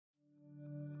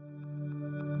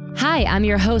Hi, I'm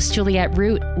your host, Juliette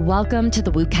Root. Welcome to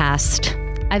the WooCast.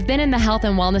 I've been in the health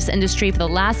and wellness industry for the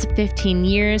last 15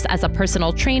 years as a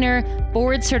personal trainer,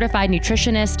 board-certified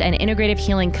nutritionist, and integrative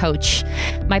healing coach.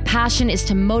 My passion is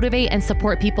to motivate and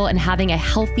support people in having a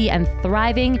healthy and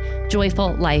thriving,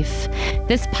 joyful life.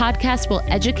 This podcast will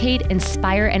educate,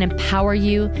 inspire, and empower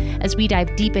you as we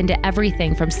dive deep into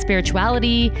everything from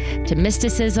spirituality to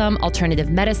mysticism, alternative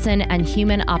medicine, and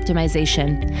human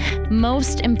optimization.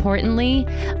 Most importantly,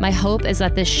 my hope is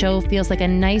that this show feels like a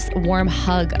nice, warm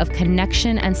hug of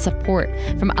connection and support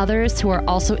from others who are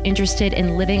also interested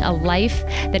in living a life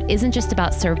that isn't just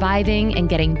about surviving and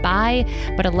getting by,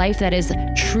 but a life that is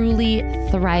truly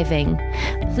thriving.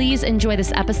 Please enjoy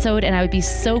this episode, and I would be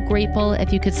so grateful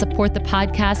if you could support the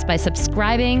podcast by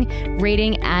subscribing,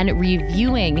 rating, and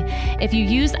reviewing. If you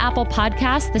use Apple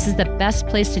Podcasts, this is the best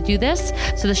place to do this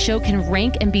so the show can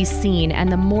rank and be seen.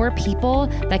 And the more people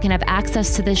that can have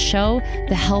access to this show,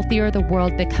 the healthier the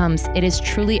world becomes. It is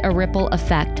truly a ripple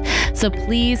effect. So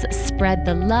please spread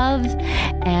the love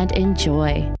and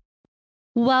enjoy.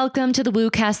 Welcome to the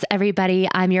WooCast, everybody.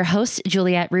 I'm your host,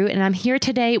 Juliette Root, and I'm here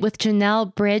today with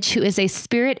Janelle Bridge, who is a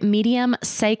spirit medium,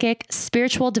 psychic,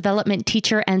 spiritual development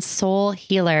teacher, and soul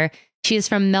healer. She is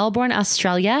from Melbourne,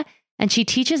 Australia, and she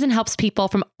teaches and helps people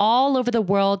from all over the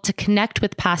world to connect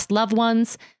with past loved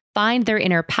ones, find their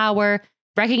inner power,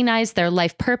 recognize their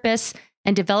life purpose,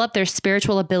 and develop their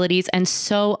spiritual abilities, and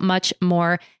so much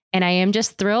more. And I am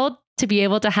just thrilled to be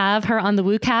able to have her on the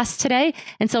WooCast today.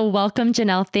 And so welcome,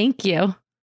 Janelle. Thank you.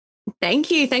 Thank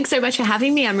you. Thanks so much for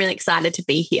having me. I'm really excited to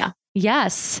be here.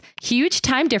 Yes. Huge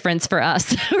time difference for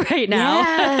us right now.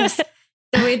 Yes.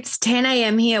 So it's 10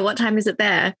 a.m. here. What time is it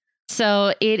there?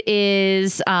 So it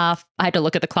is, I had to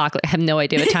look at the clock. I have no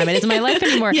idea what time it is in my life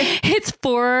anymore. Yeah. It's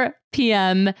 4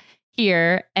 p.m.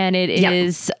 here and it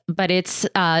is, but it's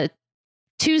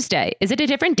Tuesday. Is it a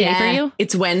different day for you?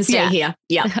 It's Wednesday here.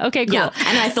 Yeah. Okay, cool. Yeah.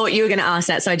 And I thought you were going to ask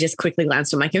that. So I just quickly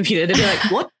glanced on my computer to be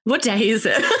like, what day is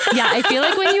it? Yeah. I feel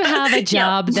like when you have a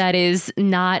job that is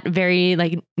not very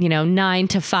 9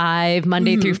 to 5,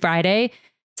 Monday through Friday,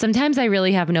 sometimes I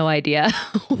really have no idea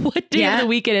what day of the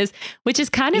week it is, which is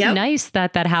kind of nice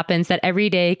that happens, that every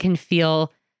day can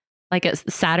feel like a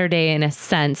Saturday in a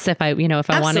sense, if I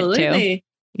want it to.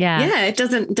 Yeah. It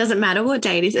doesn't matter what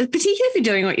day it is, particularly if you're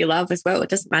doing what you love as well. It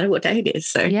doesn't matter what day it is.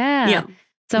 So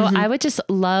So I would just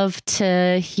love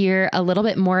to hear a little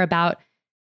bit more about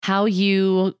how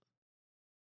you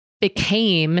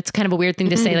became, it's kind of a weird thing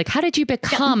to say, like, how did you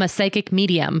become a psychic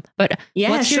medium? But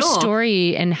what's your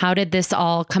story and how did this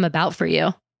all come about for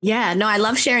you? Yeah, no, I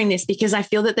love sharing this because I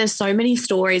feel that there's so many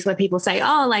stories where people say,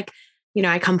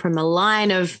 I come from a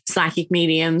line of psychic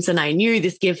mediums and I knew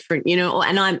this gift for,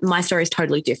 my story is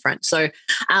totally different. So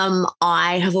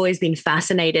I have always been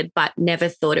fascinated, but never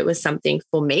thought it was something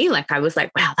for me. Like I was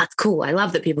like, wow, that's cool. I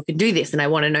love that people can do this and I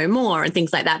want to know more and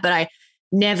things like that. But I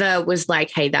never was like,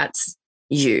 hey, that's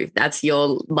you. That's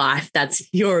your life. That's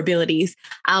your abilities.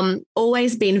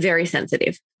 Always been very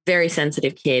sensitive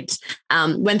kid.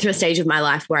 Went through a stage of my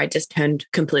life where I just turned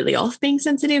completely off being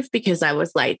sensitive because I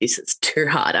was like, this is too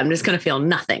hard. I'm just going to feel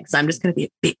nothing. So I'm just going to be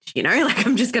a bitch, like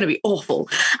I'm just going to be awful.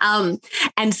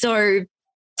 And so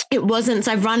it wasn't,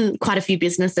 so I've run quite a few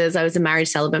businesses. I was a married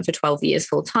celibate for 12 years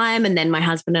full time. And then my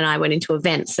husband and I went into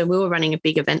events. So we were running a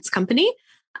big events company.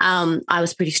 I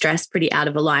was pretty stressed, pretty out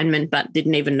of alignment, but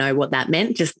didn't even know what that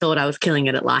meant. Just thought I was killing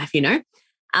it at life,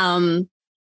 And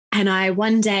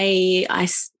one day I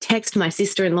texted my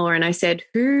sister-in-law and I said,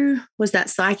 who was that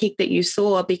psychic that you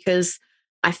saw? Because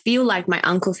I feel like my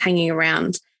uncle's hanging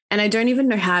around and I don't even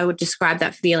know how I would describe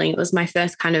that feeling. It was my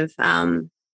first kind of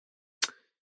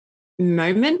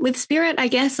moment with spirit, I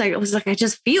guess. Like, it was like, I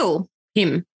just feel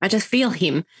him.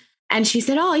 And she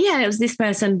said, oh yeah, it was this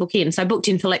person, book in. So I booked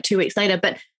in for like 2 weeks later.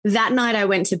 But that night I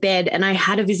went to bed and I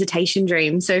had a visitation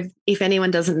dream. So if anyone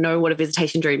doesn't know what a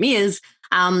visitation dream is,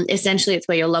 essentially it's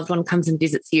where your loved one comes and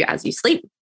visits you as you sleep.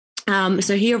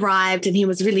 So he arrived and he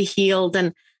was really healed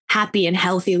and happy and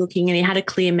healthy looking and he had a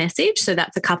clear message. So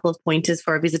that's a couple of pointers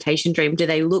for a visitation dream. Do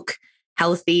they look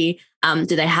healthy?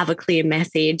 Do they have a clear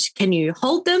message? Can you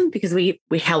hold them? Because we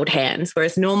held hands,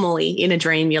 whereas normally in a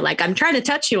dream, you're like, I'm trying to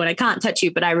touch you and I can't touch you.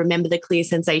 But I remember the clear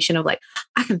sensation of like,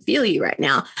 I can feel you right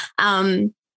now.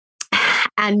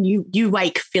 And you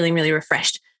wake feeling really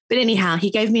refreshed. But anyhow, he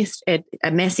gave me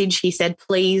a message. He said,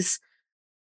 please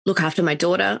look after my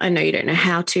daughter. I know you don't know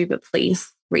how to, but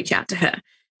please reach out to her.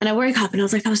 And I woke up and I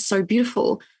was like, that was so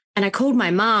beautiful. And I called my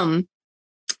mum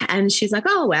And she's like,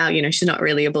 oh, wow, she's not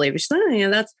really a believer. She's like, oh, yeah,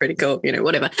 that's pretty cool,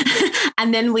 whatever.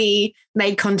 And then we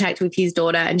made contact with his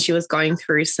daughter, and she was going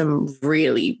through some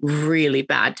really, really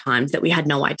bad times that we had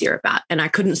no idea about. And I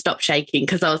couldn't stop shaking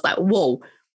because I was like, whoa,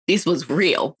 this was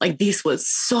real. Like, this was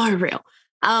so real.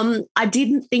 I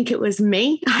didn't think it was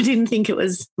me. I didn't think it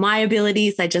was my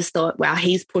abilities. I just thought, wow,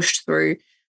 he's pushed through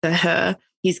for her.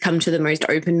 He's come to the most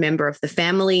open member of the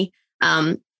family.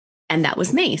 And that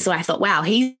was me. So I thought, wow,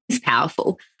 he's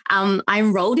powerful. I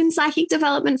enrolled in psychic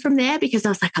development from there because I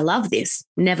was like, I love this.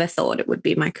 Never thought it would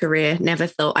be my career. Never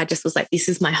thought. I just was like, this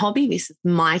is my hobby. This is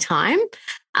my time.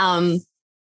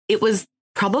 It was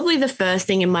probably the first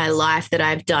thing in my life that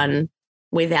I've done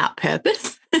without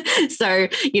purpose. So,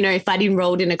 if I'd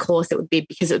enrolled in a course, it would be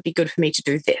because it would be good for me to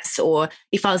do this. Or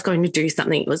if I was going to do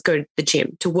something, it was go to the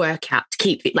gym, to work out, to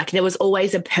keep fit. Like, there was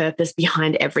always a purpose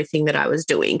behind everything that I was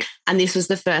doing. And this was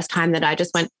the first time that I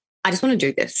just went, I just want to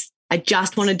do this. I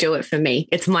just want to do it for me.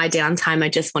 It's my downtime. I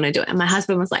just want to do it. And my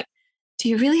husband was like, do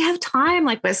you really have time?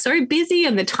 Like, we're so busy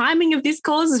and the timing of this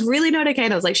course is really not okay.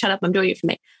 And I was like, shut up, I'm doing it for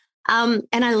me. And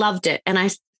I loved it. And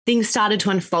things started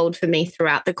to unfold for me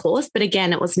throughout the course. But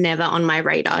again, it was never on my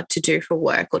radar to do for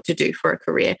work or to do for a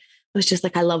career. It was just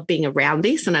like, I love being around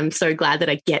this, and I'm so glad that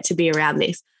I get to be around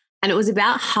this. And it was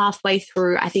about halfway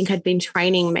through, I think I'd been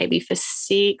training maybe for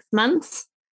 6 months,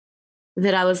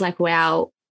 that I was like,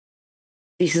 wow,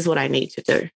 this is what I need to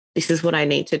do. This is what I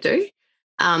need to do.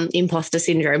 Imposter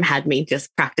syndrome had me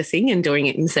just practicing and doing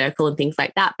it in circle and things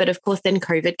like that. But of course, then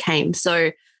COVID came.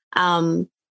 So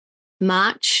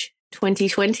March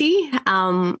 2020,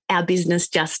 our business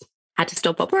just had to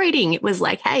stop operating. It was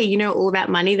like, hey, all that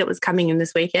money that was coming in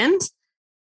this weekend,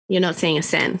 you're not seeing a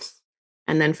cent.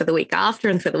 And then for the week after,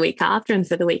 and for the week after, and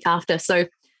for the week after. So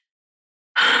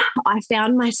I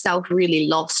found myself really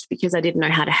lost because I didn't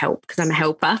know how to help, because I'm a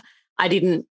helper.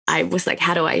 I was like,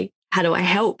 how do I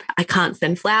help? I can't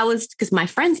send flowers because my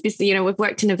friends, we've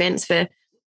worked in events for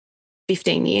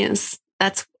 15 years.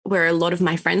 That's where a lot of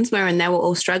my friends were, and they were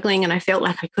all struggling. And I felt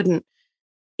like I couldn't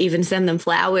even send them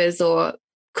flowers or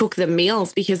cook them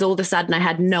meals because all of a sudden I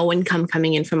had no income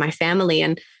coming in from my family.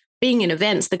 And being in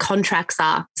events, the contracts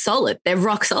are solid. They're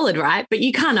rock solid, right? But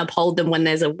you can't uphold them when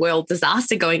there's a world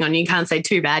disaster going on. You can't say,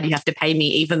 too bad, you have to pay me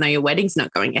even though your wedding's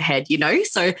not going ahead,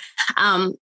 So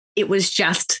it was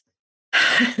just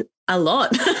a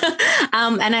lot.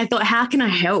 And I thought, how can I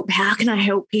help? How can I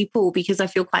help people? Because I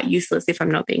feel quite useless if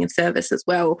I'm not being of service as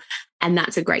well. And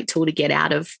that's a great tool to get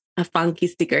out of a funk,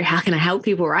 is to go, how can I help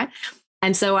people, right?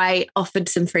 And so I offered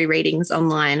some free readings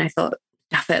online. I thought,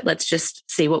 stuff it, let's just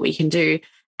see what we can do.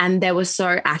 And they were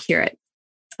so accurate.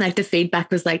 Like, the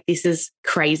feedback was like, this is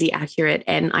crazy accurate.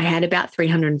 And I had about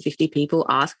 350 people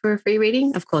ask for a free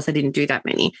reading. Of course, I didn't do that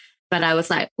many, but I was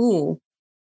like, ooh,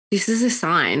 this is a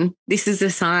sign. This is a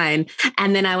sign.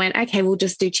 And then I went, okay, we'll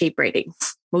just do cheap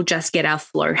readings. We'll just get our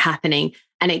flow happening.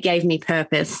 And it gave me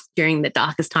purpose during the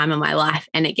darkest time of my life.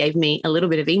 And it gave me a little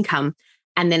bit of income.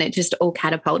 And then it just all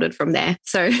catapulted from there.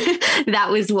 So that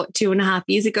was 2.5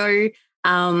 years ago.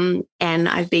 And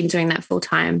I've been doing that full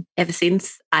time ever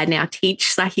since. I now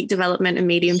teach psychic development and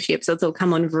mediumship. So it's all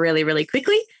come on really, really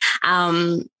quickly.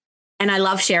 And I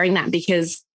love sharing that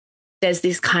because there's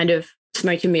this kind of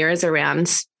smoke and mirrors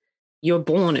around, you're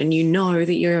born and you know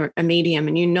that you're a medium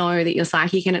and you know that you're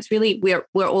psychic. And it's really,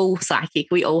 we're all psychic.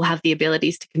 We all have the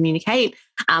abilities to communicate.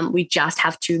 We just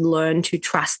have to learn to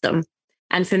trust them.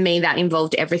 And for me, that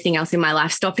involved everything else in my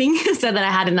life stopping so that I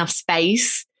had enough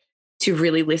space to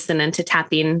really listen and to tap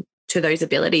in to those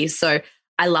abilities. So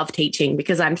I love teaching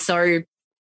because I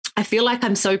feel like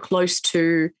I'm so close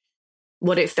to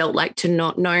what it felt like to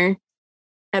not know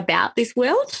about this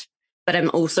world, but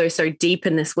I'm also so deep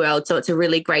in this world. So it's a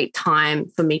really great time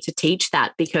for me to teach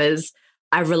that because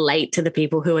I relate to the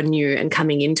people who are new and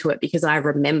coming into it because I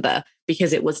remember,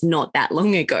 because it was not that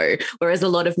long ago. Whereas a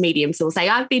lot of mediums will say,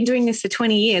 I've been doing this for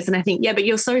 20 years. And I think, yeah, but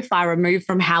you're so far removed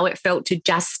from how it felt to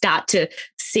just start to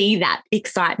see that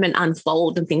excitement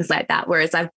unfold and things like that.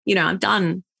 Whereas I've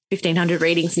done 1,500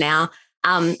 readings now.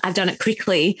 I've done it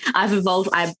quickly. I've evolved.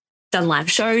 I've done live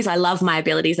shows. I love my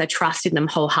abilities. I trust in them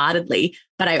wholeheartedly,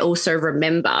 but I also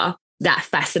remember that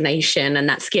fascination and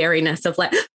that scariness of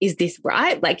like, is this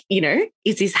right? Like,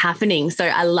 is this happening? So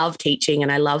I love teaching,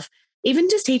 and I love even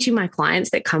just teaching my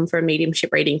clients that come for a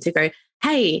mediumship reading to go,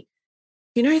 hey,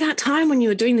 that time when you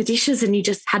were doing the dishes and you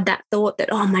just had that thought that,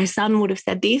 oh, my son would have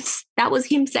said this, that was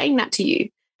him saying that to you.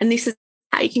 And this is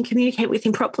how you can communicate with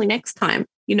him properly next time,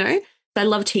 So I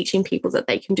love teaching people that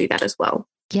they can do that as well.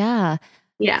 Yeah.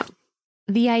 Yeah.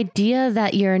 The idea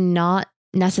that you're not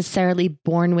necessarily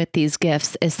born with these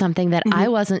gifts is something that I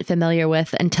wasn't familiar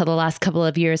with until the last couple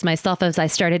of years myself, as I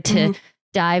started to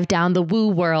dive down the woo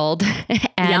world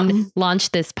and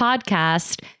launch this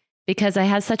podcast, because I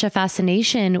had such a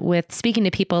fascination with speaking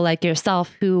to people like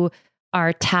yourself who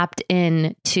are tapped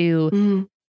in to,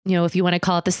 you know, if you want to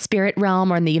call it the spirit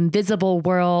realm or in the invisible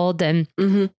world. And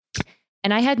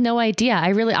I had no idea.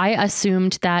 I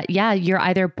assumed that, you're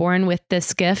either born with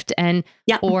this gift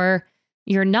or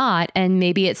you're not. And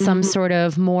maybe it's some sort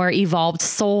of more evolved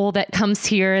soul that comes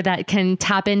here that can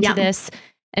tap into this.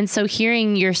 And so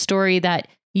hearing your story that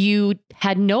you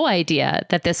had no idea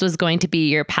that this was going to be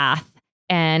your path.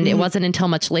 And it wasn't until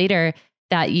much later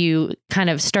that you kind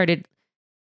of started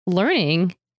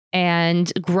learning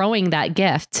and growing that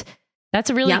gift. That's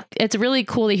it's really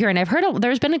cool to hear. And I've heard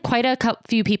there's been quite a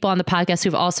few people on the podcast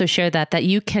who've also shared that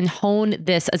you can hone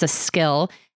this as a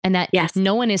skill, and that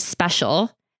no one is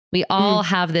special. We all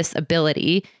have this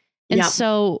ability. And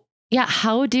so,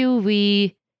 how do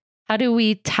we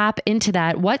tap into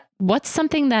that? What's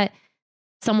something that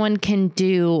someone can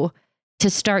do to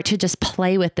start to just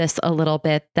play with this a little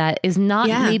bit that is not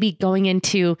maybe going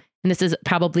into, and this is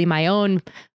probably my own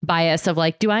bias of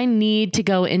like, do I need to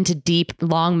go into deep,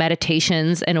 long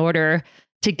meditations in order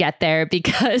to get there?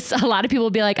 Because a lot of people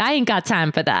will be like, I ain't got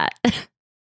time for that.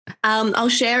 I'll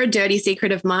share a dirty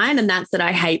secret of mine, and that's that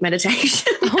I hate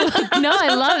meditation. No,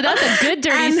 I love it. That's a good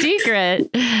dirty secret.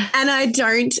 And I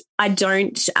don't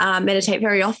meditate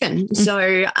very often.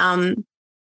 So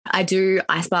I do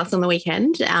ice baths on the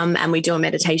weekend, and we do a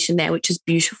meditation there, which is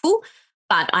beautiful,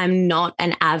 but I'm not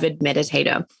an avid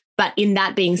meditator. But in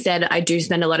that being said, I do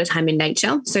spend a lot of time in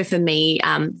nature. So for me,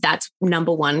 that's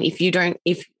number one. If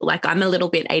I'm a little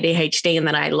bit ADHD and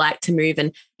that I like to move,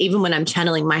 and even when I'm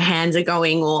channeling, my hands are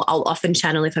going, or I'll often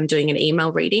channel if I'm doing an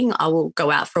email reading, I will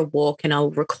go out for a walk and I'll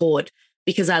record,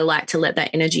 because I like to let that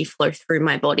energy flow through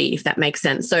my body, if that makes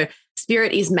sense. So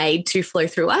spirit is made to flow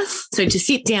through us. So to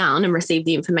sit down and receive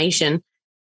the information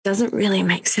doesn't really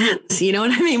make sense. You know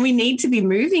what I mean? We need to be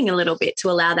moving a little bit to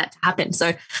allow that to happen.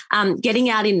 So getting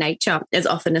out in nature as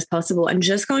often as possible and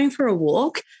just going for a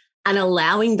walk and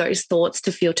allowing those thoughts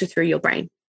to filter through your brain.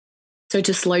 So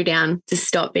to slow down, to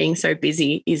stop being so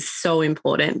busy is so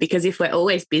important, because if we're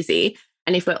always busy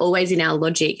and if we're always in our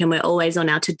logic and we're always on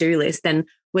our to-do list, then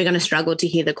we're going to struggle to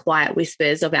hear the quiet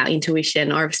whispers of our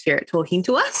intuition or of spirit talking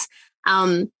to us.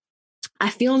 I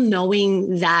feel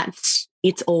knowing that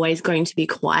it's always going to be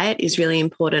quiet is really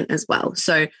important as well.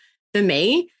 So for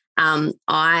me,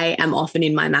 I am often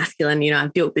in my masculine.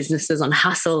 I've built businesses on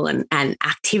hustle and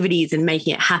activities and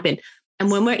making it happen.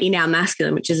 And when we're in our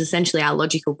masculine, which is essentially our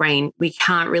logical brain, we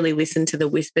can't really listen to the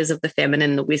whispers of the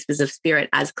feminine, the whispers of spirit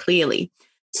as clearly.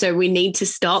 So we need to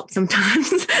stop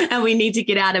sometimes and we need to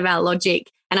get out of our logic.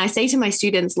 And I say to my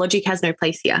students, logic has no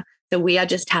place here. So we are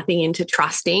just tapping into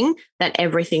trusting that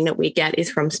everything that we get is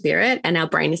from spirit and our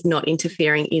brain is not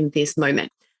interfering in this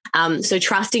moment. So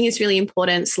trusting is really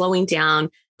important, slowing down,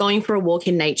 going for a walk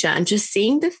in nature and just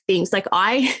seeing the things. Like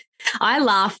I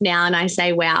laugh now and I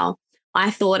say, wow, I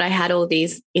thought I had all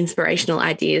these inspirational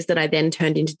ideas that I then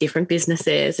turned into different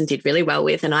businesses and did really well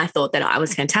with. And I thought that I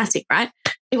was fantastic, right?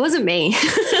 It wasn't me.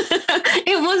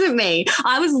 It wasn't me.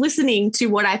 I was listening to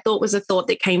what I thought was a thought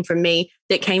that came from me,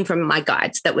 that came from my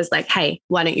guides, that was like, hey,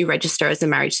 why don't you register as a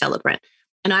marriage celebrant?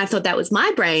 And I thought that was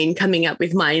my brain coming up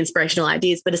with my inspirational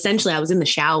ideas. But essentially I was in the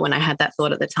shower when I had that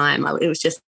thought at the time. It was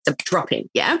just a drop in.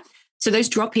 Yeah. So those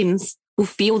drop ins will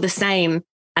feel the same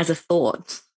as a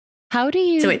thought. How do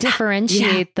you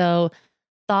differentiate though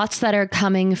thoughts that are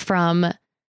coming from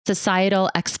societal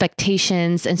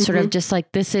expectations and sort of just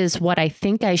like, this is what I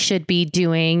think I should be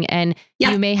doing. And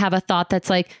you may have a thought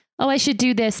that's like, oh, I should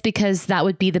do this because that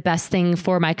would be the best thing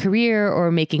for my career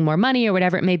or making more money or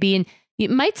whatever it may be. And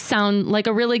it might sound like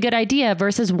a really good idea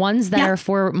versus ones that are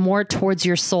for more towards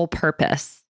your soul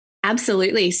purpose.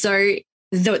 Absolutely. So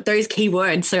those key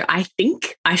words. So I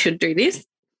think I should do this.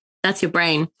 That's your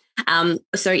brain.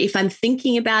 So if I'm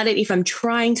thinking about it, if I'm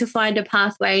trying to find a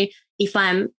pathway, if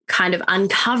I'm kind of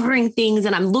uncovering things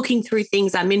and I'm looking through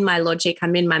things, I'm in my logic,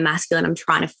 I'm in my masculine, I'm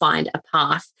trying to find a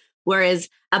path. Whereas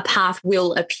a path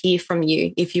will appear from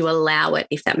you if you allow it,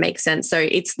 if that makes sense. So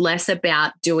it's less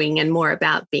about doing and more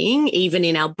about being, even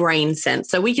in our brain sense.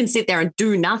 So we can sit there and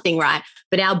do nothing, right?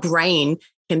 But our brain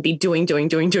can be doing, trying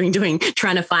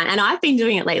to find. And I've been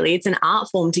doing it lately. It's an art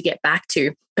form to get back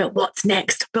to. But what's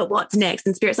next?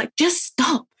 And Spirit's like, just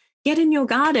stop. Get in your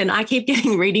garden. I keep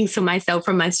getting readings for myself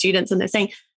from my students and they're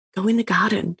saying, go in the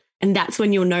garden. And that's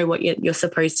when you'll know what you're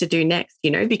supposed to do next,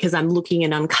 because I'm looking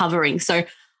and uncovering. So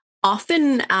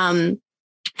often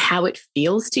how it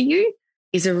feels to you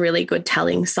is a really good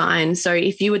telling sign. So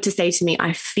if you were to say to me,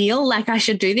 I feel like I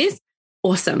should do this,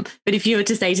 awesome. But if you were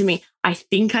to say to me, I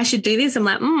think I should do this, I'm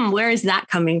like, where is that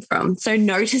coming from? So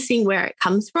noticing where it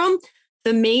comes from.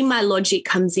 For me, my logic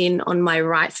comes in on my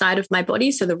right side of my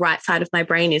body. So the right side of my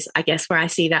brain is, I guess, where I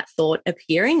see that thought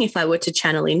appearing if I were to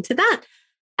channel into that.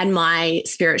 And my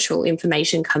spiritual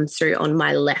information comes through on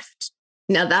my left.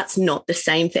 Now, that's not the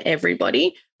same for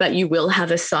everybody, but you will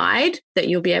have a side that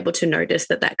you'll be able to notice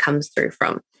that comes through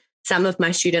from. Some of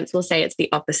my students will say it's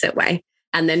the opposite way,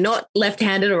 and they're not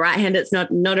left-handed or right-handed. It's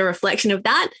not a reflection of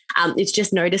that. It's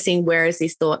just noticing, where is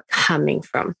this thought coming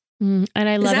from? And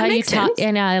I love how you talk,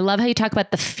 and I love how you talk about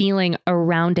the feeling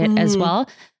around it as well,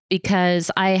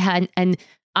 because I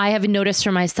have noticed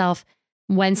for myself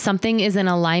when something is in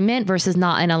alignment versus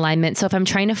not in alignment. So if I'm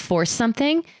trying to force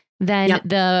something, then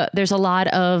there's a lot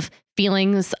of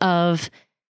feelings of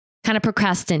kind of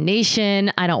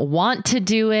procrastination. I don't want to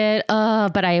do it,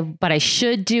 but I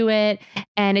should do it,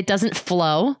 and it doesn't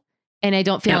flow, and I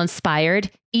don't feel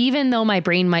inspired, even though my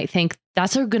brain might think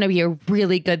that's going to be a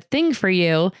really good thing for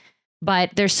you.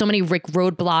 But there's so many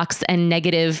roadblocks and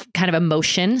negative kind of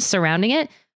emotion surrounding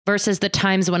it, versus the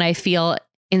times when I feel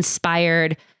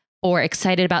inspired or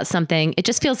excited about something. It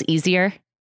just feels easier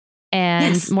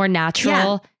and more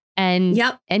natural and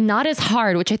not as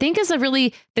hard, which I think is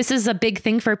this is a big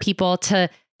thing for people to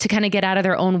kind of get out of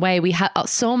their own way. We have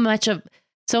so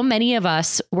many of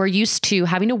us were used to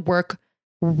having to work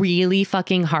really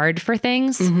fucking hard for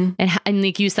things. And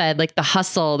like you said, like the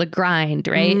hustle, the grind,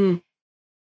 right?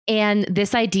 And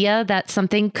this idea that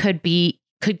something could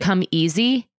come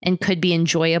easy and could be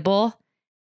enjoyable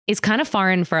is kind of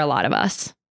foreign for a lot of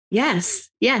us. Yes,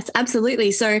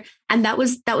 absolutely. So, and that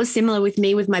was similar with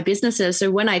me with my businesses.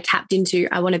 So when I tapped into,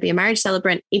 I want to be a marriage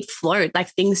celebrant, it flowed, like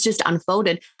things just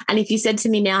unfolded. And if you said to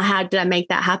me now, how did I make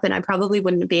that happen? I probably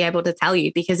wouldn't be able to tell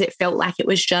you, because it felt like it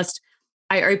was just,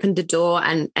 I opened the door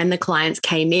and the clients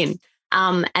came in.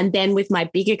 And then with my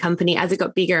bigger company, as it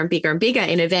got bigger and bigger and bigger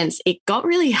in events, it got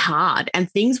really hard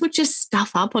and things would just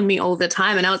stuff up on me all the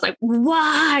time. And I was like,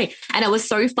 why? And I was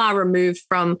so far removed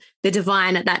from the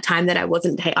divine at that time that I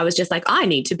was just like, I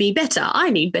need to be better. I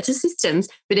need better systems.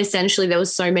 But essentially there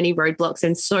was so many roadblocks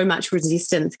and so much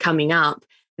resistance coming up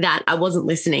that I wasn't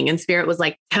listening. And Spirit was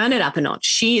like, turn it up a notch.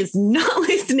 She is not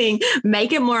listening.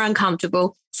 Make it more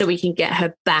uncomfortable so we can get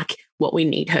her back what we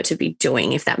need her to be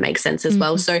doing, if that makes sense as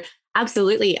well. So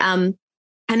absolutely. And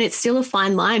it's still a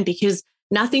fine line, because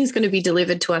nothing's going to be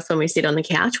delivered to us when we sit on the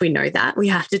couch. We know that. We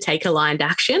have to take aligned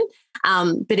action.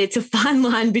 But it's a fine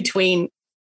line between,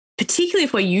 particularly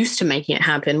if we're used to making it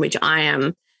happen, which I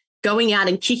am, going out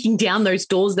and kicking down those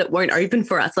doors that won't open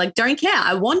for us. Like, don't care.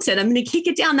 I want it. I'm going to kick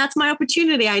it down. That's my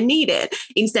opportunity. I need it.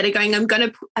 Instead of going, I'm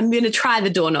going to try the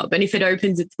doorknob, and if it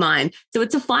opens, it's mine. So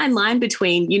it's a fine line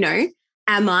between,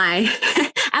 am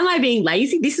I being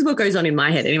lazy? This is what goes on in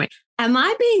my head anyway. Am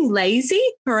I being lazy,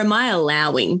 or am I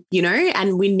allowing,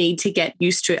 and we need to get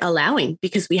used to allowing,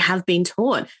 because we have been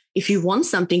taught, if you want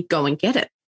something, go and get it.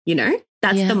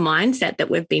 That's the mindset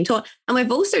that we've been taught. And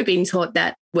we've also been taught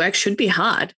that work should be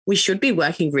hard. We should be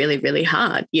working really, really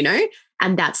hard,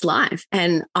 and that's life.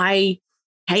 And I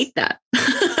hate that,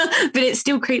 but it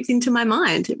still creeps into my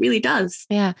mind. It really does.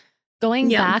 Yeah. Going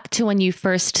back to when you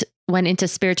first went into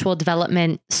spiritual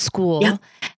development school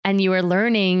and you were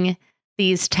learning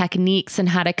these techniques and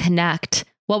how to connect,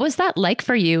 what was that like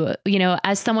for you?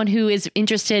 As someone who is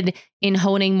interested in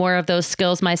honing more of those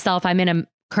skills myself, I'm in a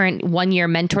current 1-year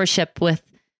mentorship with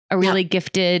a really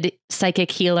gifted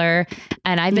psychic healer.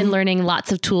 And I've been learning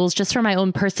lots of tools just for my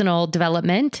own personal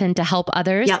development and to help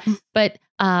others. But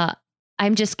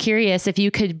I'm just curious if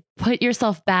you could put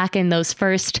yourself back in those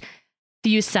first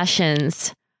few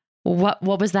sessions. What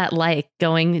was that like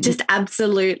going? Just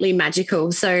absolutely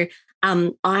magical. So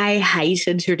I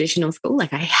hated traditional school.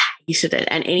 Like, I hated it.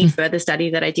 And any further study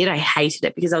that I did, I hated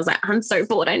it, because I was like, I'm so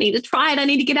bored. I need to try it. I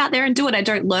need to get out there and do it. I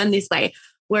don't learn this way.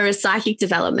 Whereas psychic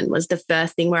development was the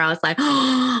first thing where I was like,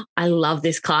 oh, I love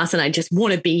this class and I just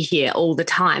want to be here all the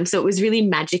time. So it was really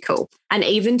magical. And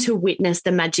even to witness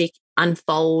the magic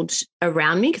unfold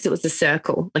around me, because it was a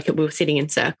circle, like we were sitting in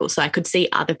circles. So I could see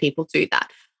other people do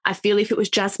that. I feel if it was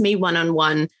just me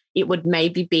one-on-one, it would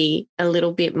maybe be a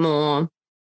little bit more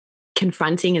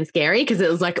confronting and scary, because it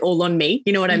was like all on me,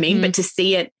 you know what I mean? But to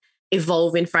see it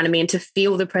evolve in front of me and to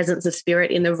feel the presence of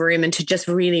spirit in the room and to just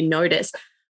really notice.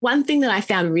 One thing that I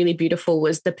found really beautiful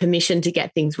was the permission to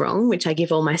get things wrong, which I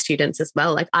give all my students as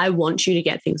well. Like, I want you to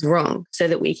get things wrong so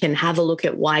that we can have a look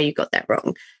at why you got that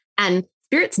wrong. And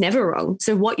spirit's never wrong.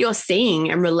 So what you're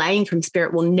seeing and relaying from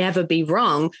spirit will never be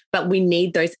wrong, but we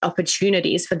need those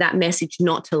opportunities for that message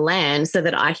not to land so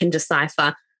that I can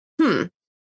decipher,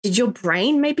 did your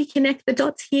brain maybe connect the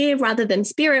dots here rather than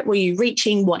spirit? Were you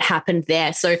reaching what happened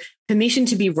there? So permission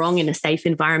to be wrong in a safe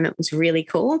environment was really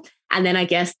cool. And then I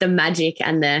guess the magic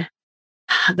and the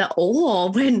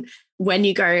awe when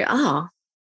you go, oh,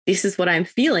 this is what I'm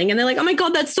feeling. And they're like, oh my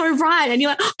God, that's so right. And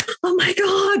you're like, oh my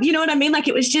God, you know what I mean? Like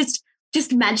it was just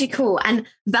magical. And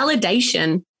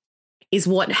validation is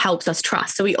what helps us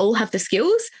trust. So we all have the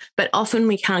skills, but often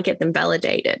we can't get them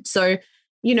validated. So,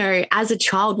 you know, as a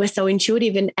child, we're so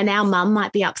intuitive and our mum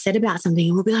might be upset about something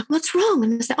and we'll be like, what's wrong?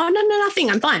 And they'll say, oh, no, nothing.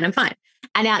 I'm fine.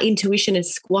 And our intuition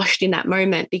is squashed in that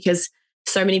moment because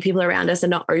so many people around us are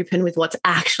not open with what's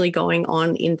actually going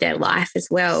on in their life as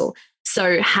well.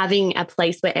 So having a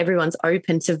place where everyone's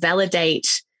open to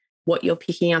validate what you're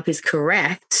picking up is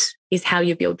correct is how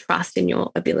you build trust in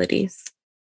your abilities.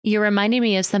 You're reminding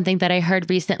me of something that I heard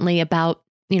recently about,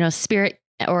 you know, spirit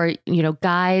or, you know,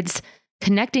 guides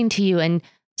connecting to you and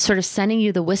sort of sending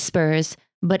you the whispers.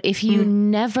 But if you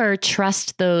never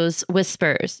trust those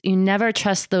whispers, you never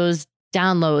trust those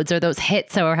downloads or those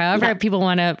hits or however people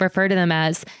want to refer to them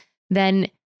as, then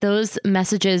those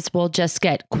messages will just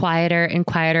get quieter and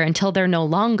quieter until they're no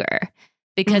longer.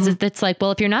 Because it's like,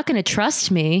 well, if you're not going to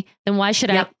trust me, then why should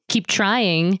I keep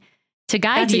trying to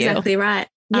guide you? That's exactly right.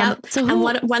 Yep. And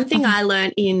one thing I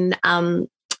learned in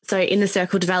the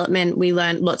circle development, we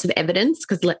learned lots of evidence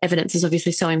because evidence is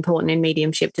obviously so important in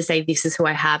mediumship to say, this is who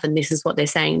I have and this is what they're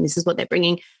saying and this is what they're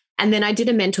bringing. And then I did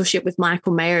a mentorship with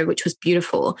Michael Mayo, which was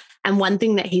beautiful. And one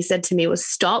thing that he said to me was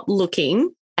stop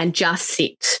looking and just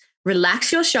sit.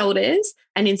 Relax your shoulders.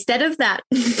 And instead of that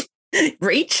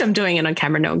reach, I'm doing it on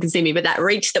camera, no one can see me, but that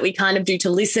reach that we kind of do to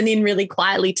listen in really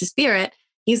quietly to spirit,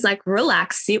 he's like,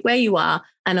 relax, sit where you are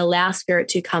and allow spirit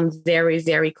to come very,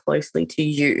 very closely to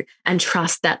you and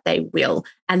trust that they will.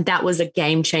 And that was a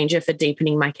game changer for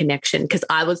deepening my connection because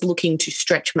I was looking to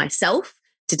stretch myself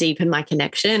to deepen my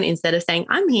connection instead of saying,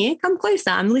 I'm here, come closer,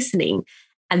 I'm listening.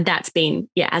 And that's been,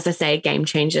 as I say, a game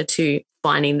changer to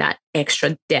finding that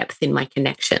extra depth in my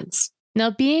connections.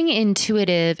 Now, being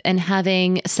intuitive and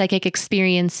having psychic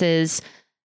experiences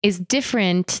is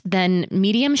different than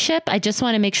mediumship. I just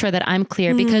want to make sure that I'm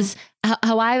clear because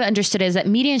how I understood it is that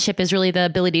mediumship is really the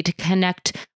ability to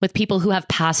connect with people who have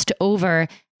passed over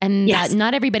and that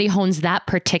not everybody hones that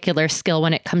particular skill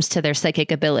when it comes to their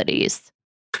psychic abilities.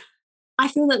 I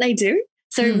feel that they do.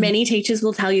 So many teachers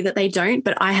will tell you that they don't,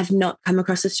 but I have not come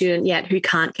across a student yet who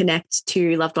can't connect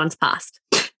to loved ones past.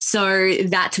 So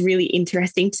that's really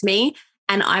interesting to me.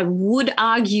 And I would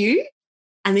argue,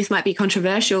 and this might be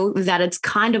controversial, that it's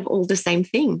kind of all the same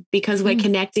thing because we're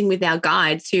connecting with our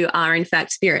guides who are in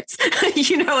fact spirits.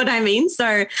 You know what I mean?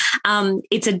 So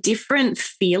it's a different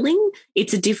feeling.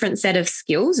 It's a different set of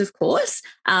skills, of course.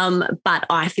 But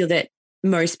I feel that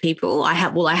most people I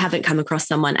haven't come across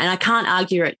someone, and I can't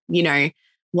argue it,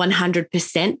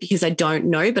 100% because I don't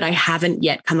know, but I haven't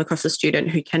yet come across a student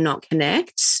who cannot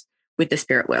connect with the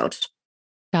spirit world.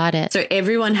 Got it. So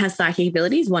everyone has psychic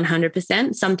abilities,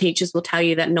 100%. Some teachers will tell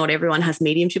you that not everyone has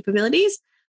mediumship abilities,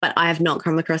 but I have not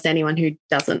come across anyone who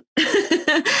doesn't.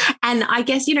 And I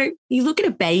guess, you look at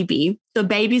a baby, so a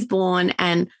baby's born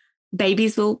and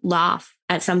babies will laugh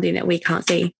at something that we can't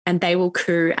see and they will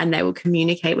coo and they will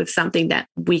communicate with something that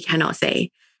we cannot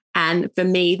see. And for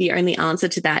me, the only answer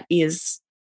to that is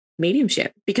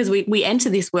mediumship because we enter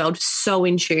this world so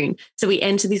in tune. So we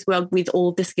enter this world with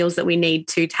all the skills that we need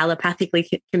to telepathically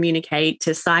communicate,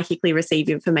 to psychically receive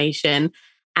information.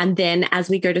 And then as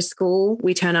we go to school,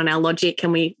 we turn on our logic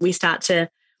and we start to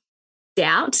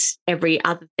doubt every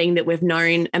other thing that we've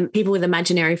known. And people with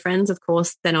imaginary friends, of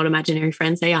course, they're not imaginary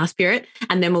friends, they are spirit.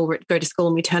 And then we'll go to school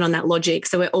and we turn on that logic.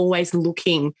 So we're always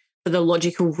looking for the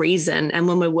logical reason. And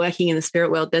when we're working in the spirit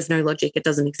world, there's no logic. It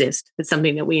doesn't exist. It's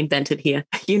something that we invented here.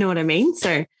 You know what I mean?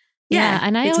 So yeah.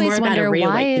 And I always wonder,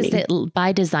 why is it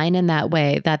by design in that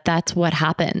way that that's what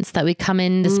happens, that we come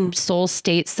in this soul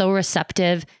state so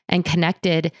receptive and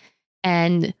connected,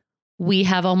 and we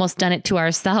have almost done it to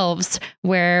ourselves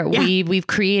where we've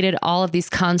created all of these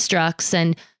constructs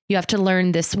and you have to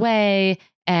learn this way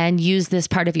and use this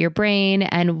part of your brain.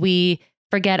 And we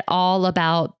forget all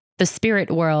about the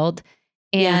spirit world.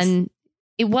 And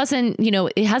it wasn't,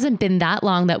 it hasn't been that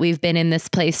long that we've been in this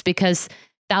place because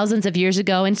thousands of years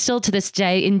ago and still to this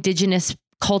day, indigenous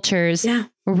cultures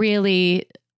really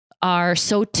are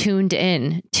so tuned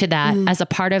in to that as a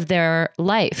part of their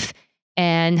life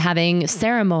and having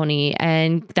ceremony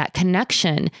and that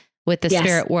connection with the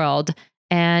spirit world.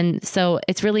 And so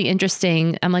it's really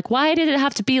interesting. I'm like, why did it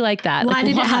have to be like that? Why like,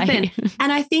 did it happen?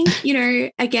 And I think,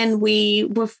 again, we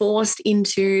were forced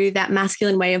into that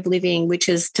masculine way of living, which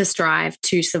is to strive,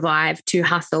 to survive, to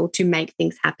hustle, to make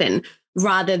things happen,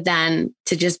 rather than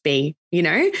to just be,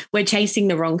 we're chasing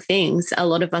the wrong things. A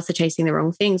lot of us are chasing the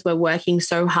wrong things. We're working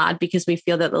so hard because we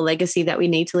feel that the legacy that we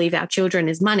need to leave our children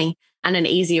is money and an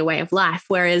easier way of life.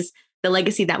 Whereas the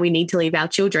legacy that we need to leave our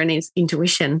children is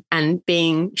intuition and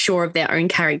being sure of their own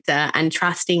character and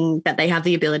trusting that they have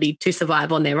the ability to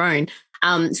survive on their own.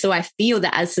 So I feel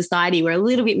that as society, we're a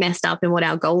little bit messed up in what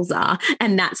our goals are.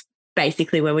 And that's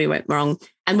basically where we went wrong.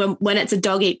 And when it's a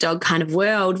dog eat dog kind of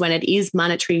world, when it is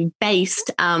monetary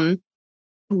based,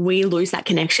 we lose that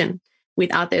connection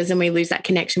with others and we lose that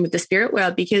connection with the spirit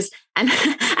world because, and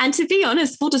to be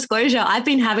honest, full disclosure, I've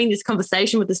been having this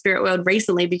conversation with the spirit world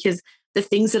recently because the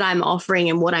things that I'm offering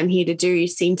and what I'm here to do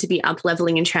seem to be up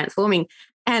leveling and transforming.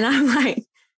 And I'm like,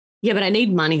 yeah, but I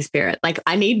need money, spirit. Like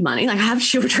I need money. Like I have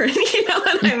children, you know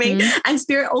what I mean? And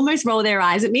spirit almost roll their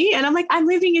eyes at me. And I'm like, I'm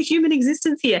living a human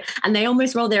existence here. And they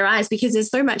almost roll their eyes because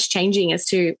there's so much changing as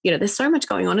to, there's so much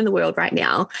going on in the world right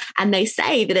now. And they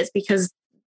say that it's because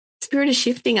spirit is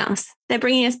shifting us. They're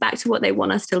bringing us back to what they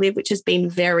want us to live, which has been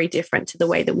very different to the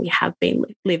way that we have been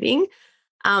living.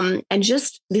 And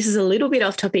just, this is a little bit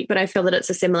off topic, but I feel that it's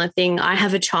a similar thing. I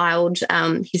have a child,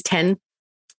 he's 10.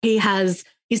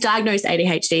 He's diagnosed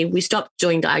ADHD. We stopped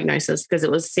doing diagnosis because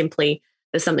it was simply,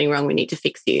 there's something wrong, we need to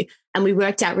fix you. And we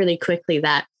worked out really quickly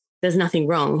that there's nothing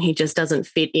wrong. He just doesn't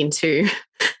fit into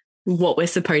what we're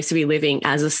supposed to be living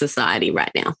as a society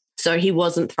right now. So he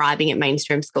wasn't thriving at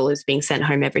mainstream school. He was being sent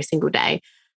home every single day.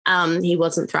 He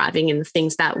wasn't thriving in the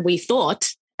things that we thought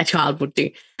a child would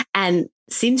do. And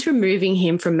since removing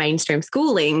him from mainstream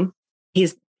schooling,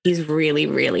 he's really,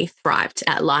 really thrived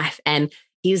at life. And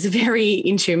he's very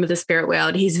in tune with the spirit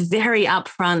world. He's very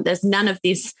upfront. There's none of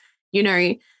this,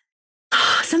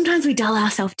 sometimes we dull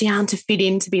ourselves down to fit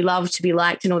in, to be loved, to be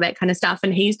liked and all that kind of stuff.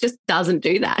 And he just doesn't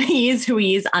do that. He is who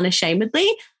he is unashamedly.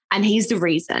 And he's the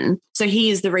reason. So he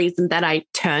is the reason that I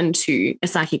turned to a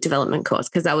psychic development course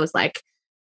because I was like,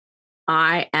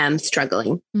 I am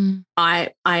struggling.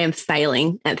 I am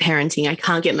failing at parenting. I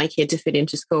can't get my kid to fit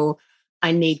into school.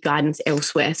 I need guidance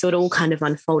elsewhere. So it all kind of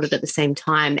unfolded at the same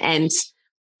time. And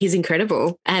he's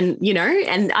incredible. And,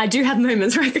 and I do have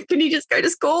moments where I think, can you just go to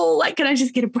school? Like, can I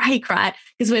just get a break, right?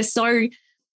 Because we're so,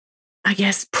 I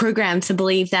guess, programmed to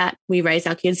believe that we raise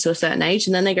our kids to a certain age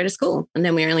and then they go to school and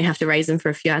then we only have to raise them for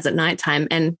a few hours at nighttime.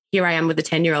 And here I am with a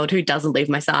 10-year-old who doesn't leave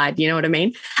my side. You know what I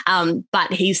mean?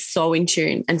 But he's so in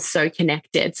tune and so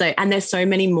connected. So, and there's so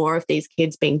many more of these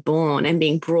kids being born and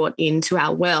being brought into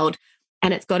our world,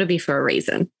 and it's got to be for a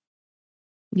reason.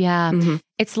 Yeah.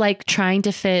 It's like trying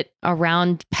to fit a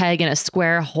round peg in a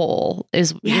square hole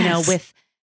is, with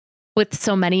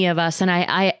so many of us. And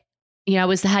I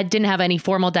didn't have any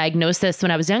formal diagnosis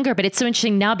when I was younger, but it's so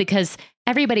interesting now because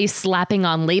everybody's slapping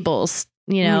on labels,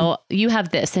 you have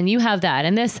this and you have that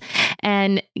and this,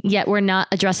 and yet we're not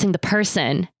addressing the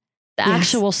person, the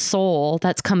actual soul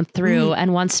that's come through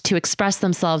and wants to express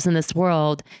themselves in this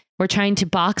world. We're trying to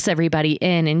box everybody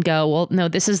in and go, well, no,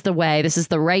 this is the way, this is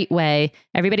the right way.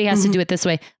 Everybody has to do it this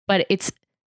way, but it's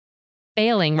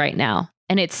failing right now.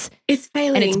 And it's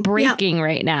failing and it's breaking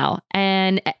right now.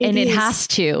 And it has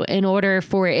to, in order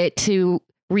for it to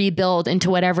rebuild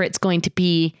into whatever it's going to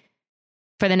be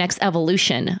for the next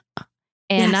evolution.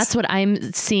 And that's what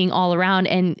I'm seeing all around.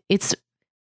 And it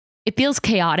feels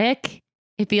chaotic.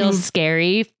 It feels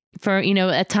scary for,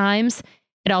 at times.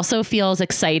 It also feels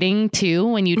exciting too,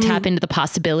 when you tap into the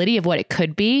possibility of what it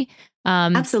could be.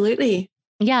 Absolutely.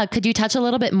 Yeah. Could you touch a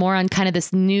little bit more on kind of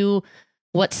this new,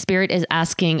 what spirit is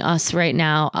asking us right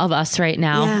now,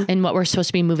 and what we're supposed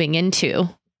to be moving into?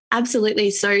 Absolutely.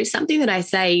 So something that I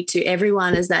say to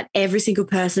everyone is that every single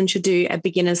person should do a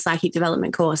beginner's psychic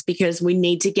development course because we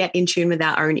need to get in tune with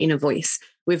our own inner voice.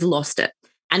 We've lost it.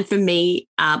 And for me,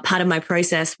 part of my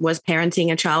process was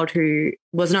parenting a child who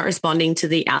was not responding to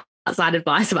the outside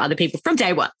advice of other people from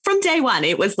day one. From day one,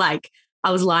 it was like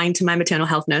I was lying to my maternal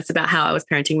health nurse about how I was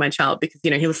parenting my child because,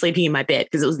 he was sleeping in my bed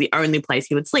because it was the only place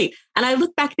he would sleep. And I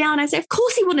look back now and I say, of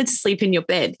course he wanted to sleep in your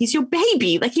bed. He's your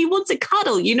baby. Like he wants a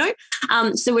cuddle,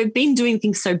 So we've been doing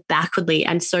things so backwardly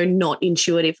and so not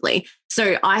intuitively.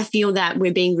 So I feel that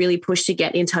we're being really pushed to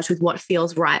get in touch with what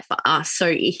feels right for us.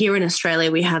 So here in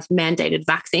Australia, we have mandated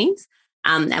vaccines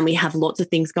and we have lots of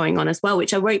things going on as well,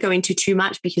 which I won't go into too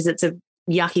much because it's a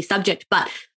yucky subject, but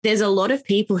there's a lot of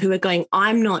people who are going,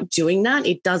 I'm not doing that.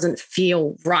 It doesn't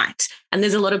feel right. And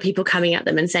there's a lot of people coming at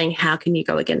them and saying, how can you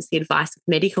go against the advice of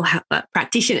medical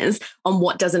practitioners on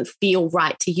what doesn't feel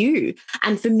right to you?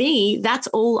 And for me, that's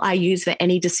all I use for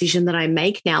any decision that I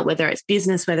make now, whether it's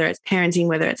business, whether it's parenting,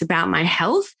 whether it's about my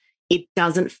health. It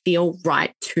doesn't feel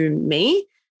right to me,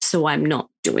 so I'm not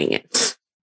doing it.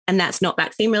 And that's not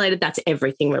vaccine related. That's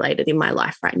everything related in my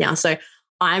life right now. So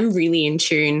I'm really in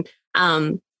tune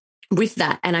with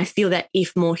that. And I feel that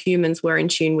if more humans were in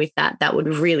tune with that, that would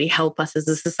really help us as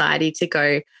a society to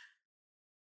go,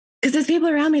 because there's people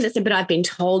around me that say, but I've been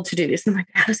told to do this. And I'm like,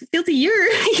 how does it feel to you?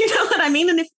 You know what I mean?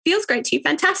 And if it feels great to you,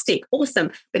 fantastic,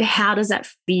 awesome. But how does that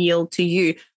feel to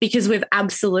you? Because we've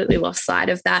absolutely lost sight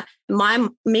of that.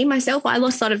 Myself, I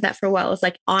lost sight of that for a while. It's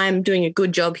like, I'm doing a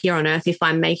good job here on earth if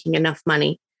I'm making enough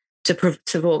money to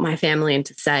support my family and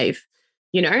to save.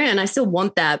 You know, and I still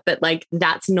want that, but like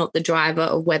that's not the driver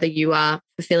of whether you are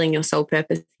fulfilling your soul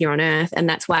purpose here on earth. And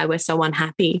that's why we're so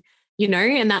unhappy, you know,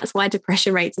 and that's why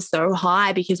depression rates are so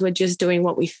high, because we're just doing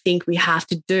what we think we have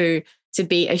to do to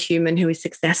be a human who is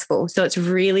successful. So it's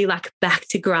really like back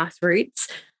to grassroots.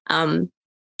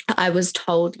 I was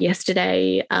told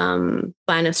yesterday by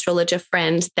an astrologer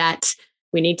friend that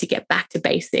we need to get back to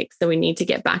basics. So we need to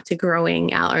get back to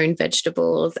growing our own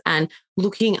vegetables and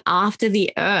looking after the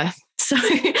earth. So,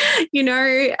 you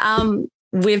know,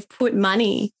 we've put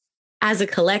money as a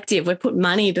collective, we've put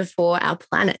money before our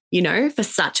planet, you know, for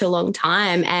such a long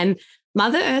time. And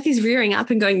Mother Earth is rearing up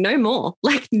and going, no more,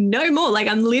 like no more. Like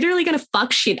I'm literally going to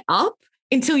fuck shit up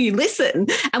until you listen.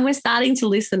 And we're starting to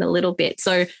listen a little bit.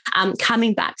 So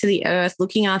coming back to the earth,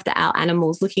 looking after our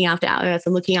animals, looking after our earth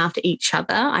and looking after each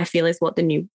other, I feel is what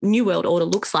the new world order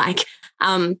looks like.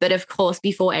 But of course,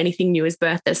 before anything new is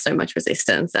birthed, there's so much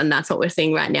resistance. And that's what we're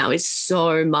seeing right now is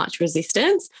so much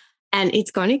resistance. And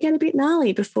it's going to get a bit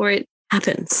gnarly before it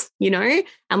happens, you know,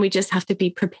 and we just have to be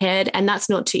prepared. And that's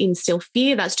not to instill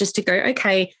fear. That's just to go,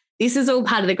 okay, this is all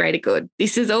part of the greater good.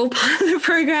 This is all part of the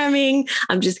programming.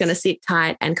 I'm just going to sit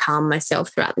tight and calm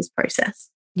myself throughout this process.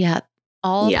 Yeah.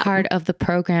 All part of the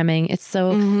programming. It's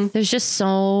so, there's just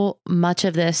so much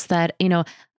of this that, you know,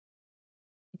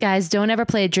 guys, don't ever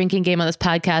play a drinking game on this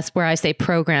podcast where I say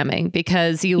programming,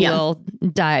 because you will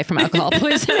die from alcohol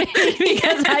poisoning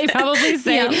because I probably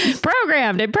say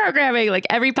programmed and programming like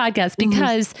every podcast,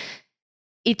 because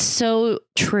it's so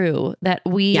true that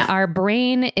our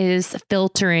brain is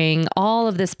filtering all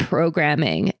of this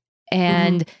programming.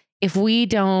 And if we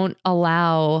don't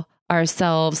allow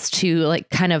ourselves to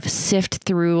like kind of sift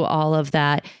through all of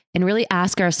that and really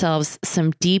ask ourselves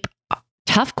some deep,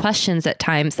 tough questions at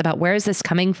times about where is this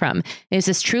coming from? Is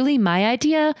this truly my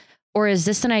idea? Or is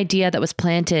this an idea that was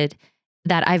planted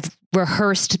that I've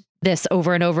rehearsed this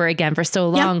over and over again for so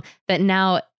long that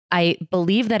now I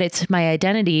believe that it's my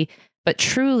identity, but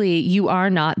truly you are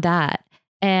not that.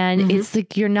 And it's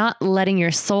like, you're not letting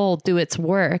your soul do its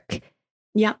work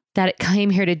that it came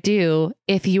here to do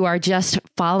if you are just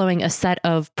following a set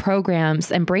of programs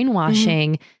and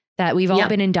brainwashing that we've all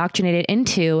been indoctrinated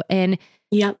into. And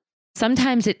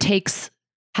sometimes it takes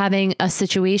having a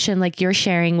situation like you're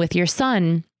sharing with your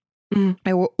son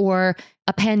or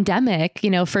a pandemic. You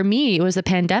know, for me, it was a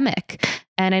pandemic.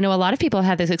 And I know a lot of people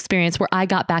have this experience where I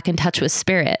got back in touch with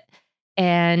spirit.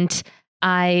 And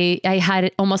I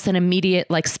had almost an immediate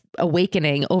like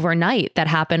awakening overnight that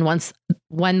happened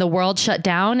when the world shut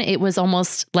down. It was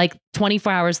almost like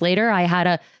 24 hours later, I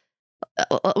had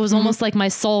it was almost like my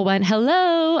soul went,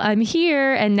 hello, I'm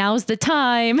here. And now's the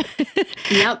time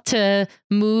to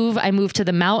move. I moved to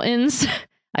the mountains.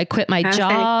 I quit my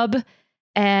job,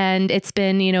 and it's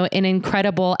been, you know, an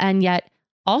incredible and yet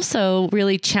also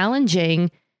really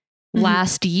challenging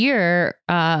last year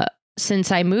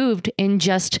since I moved, in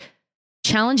just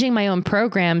challenging my own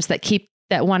programs that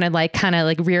want to like kind of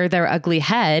like rear their ugly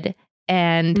head.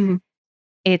 And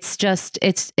it's just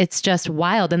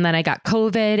wild. And then I got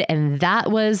COVID, and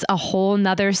that was a whole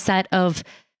nother set of,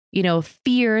 you know,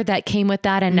 fear that came with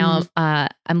that. And now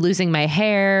I'm losing my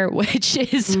hair, which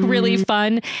is really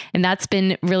fun. And that's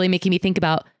been really making me think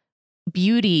about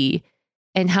beauty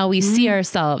and how we see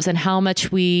ourselves and how much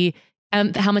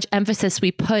emphasis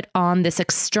we put on this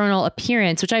external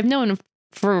appearance, which I've known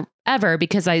forever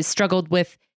because I struggled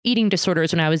with eating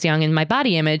disorders when I was young and my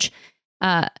body image.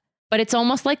 But it's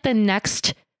almost like the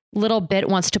next little bit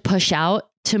wants to push out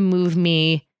to move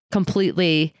me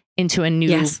completely into a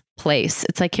new place.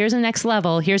 It's like, here's the next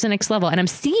level. Here's the next level. And I'm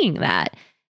seeing that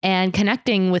and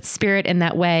connecting with spirit in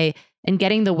that way and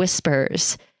getting the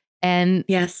whispers. And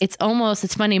it's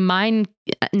funny. Mine,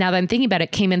 now that I'm thinking about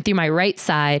it, came in through my right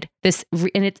side. It's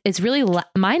really,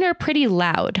 mine are pretty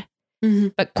loud.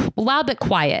 but loud but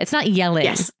quiet. It's not yelling.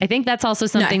 Yes. I think that's also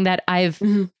something that I've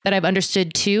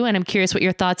understood too. And I'm curious what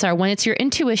your thoughts are. When it's your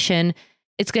intuition,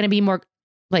 it's going to be more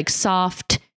like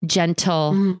soft,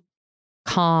 gentle,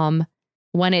 calm.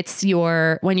 When it's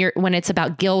when it's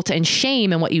about guilt and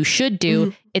shame and what you should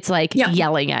do, it's like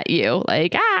yelling at you,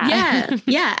 like,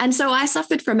 Yeah. And so I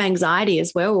suffered from anxiety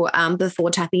as well, before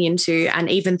tapping into, and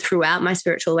even throughout my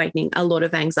spiritual awakening, a lot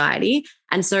of anxiety.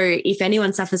 And so if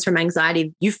anyone suffers from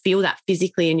anxiety, you feel that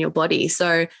physically in your body.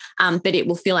 So, but it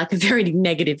will feel like a very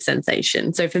negative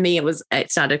sensation. So for me,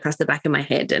 it started across the back of my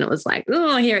head and it was like,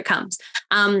 oh, here it comes.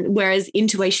 Whereas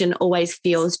intuition always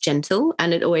feels gentle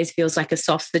and it always feels like a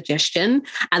soft suggestion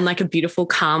and like a beautiful,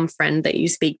 calm friend that you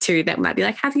speak to that might be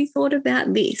like, have you thought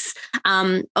about this?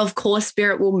 Of course,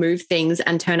 spirit will move things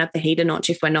and turn up the heat a notch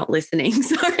if we're not listening.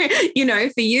 So,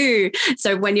 for you,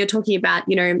 so when you're talking about,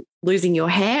 losing your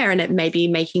hair and it may be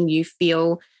making you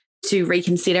feel to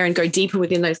reconsider and go deeper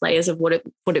within those layers of what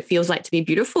it feels like to be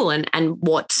beautiful and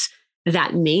what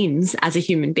that means as a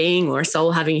human being or a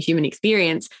soul having a human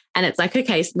experience. And it's like,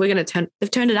 okay, so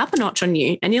they've turned it up a notch on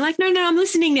you. And you're like, no, I'm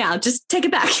listening now. Just take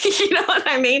it back. You know what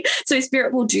I mean? So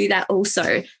spirit will do that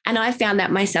also. And I found that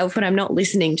myself when I'm not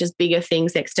listening, just bigger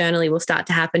things externally will start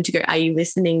to happen to go, are you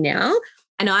listening now?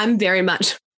 And I'm very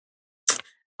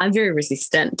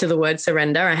resistant to the word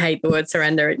surrender. I hate the word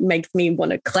surrender. It makes me want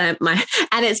to clamp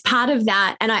and it's part of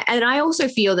that. And I also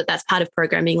feel that that's part of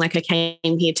programming. Like I came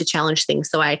here to challenge things.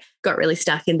 So I got really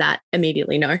stuck in that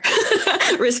immediately no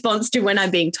response to when I'm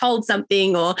being told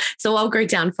something so I'll go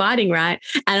down fighting. Right.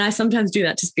 And I sometimes do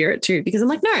that to spirit too, because I'm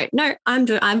like, no,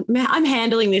 I'm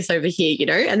handling this over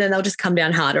here, and then they'll just come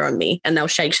down harder on me and they'll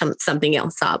shake something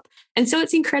else up. And so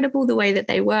it's incredible the way that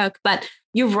they work, but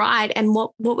you're right. And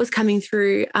what was coming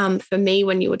through for me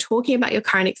when you were talking about your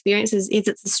current experiences is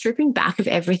it's the stripping back of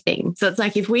everything. So it's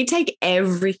like, if we take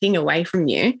everything away from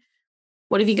you,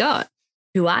 what have you got?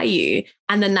 Who are you?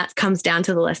 And then that comes down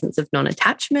to the lessons of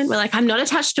non-attachment. We're like, I'm not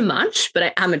attached to much, but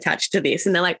I am attached to this.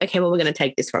 And they're like, okay, well, we're going to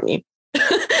take this from you.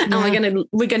 And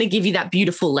we're going to give you that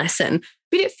beautiful lesson.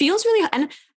 But it feels really, and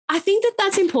I think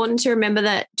that's important to remember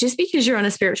that just because you're on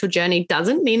a spiritual journey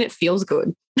doesn't mean it feels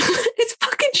good. It's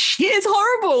fucking shit. It's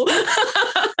horrible.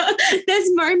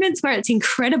 There's moments where it's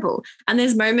incredible and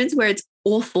there's moments where it's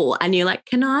awful. And you're like,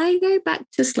 can I go back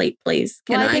to sleep, please?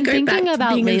 I've been thinking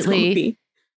about lately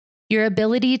your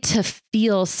ability to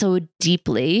feel so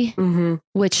deeply,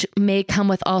 which may come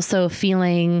with also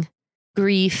feeling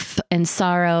grief and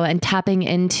sorrow and tapping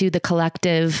into the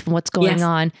collective, what's going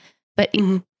on. But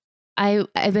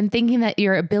I've been thinking that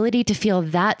your ability to feel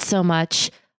that so much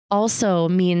also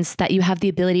means that you have the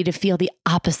ability to feel the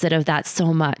opposite of that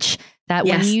so much. That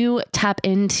when you tap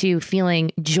into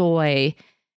feeling joy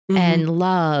and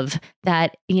love,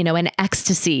 that, and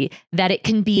ecstasy, that it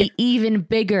can be even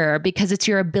bigger because it's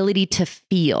your ability to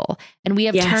feel. And we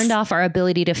have turned off our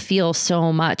ability to feel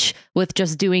so much with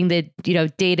just doing the,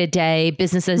 day-to-day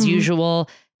business as usual.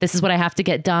 This is what I have to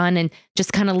get done. And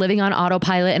just kind of living on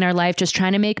autopilot in our life, just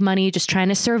trying to make money, just trying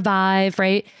to survive,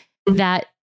 right? That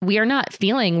we are not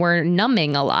feeling, we're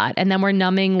numbing a lot. And then we're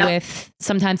numbing with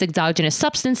sometimes exogenous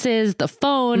substances, the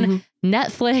phone,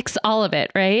 Netflix, all of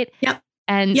it, right? Yep.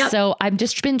 And so I've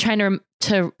just been trying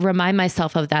to remind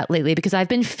myself of that lately, because I've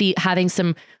been having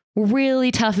some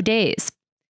really tough days.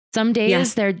 Some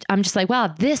days I'm just like, wow,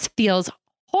 this feels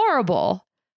horrible.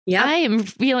 Yeah, I am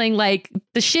feeling like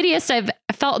the shittiest I've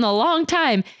felt in a long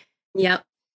time. Yep.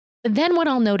 But then what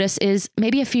I'll notice is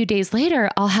maybe a few days later,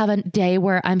 I'll have a day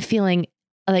where I'm feeling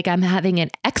like I'm having an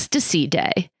ecstasy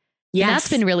day. Yes. And that's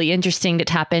been really interesting to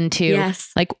tap into.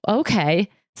 Yes. Like, okay,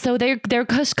 so they're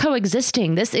just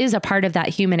coexisting. This is a part of that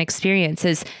human experience.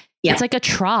 It's like a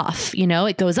trough,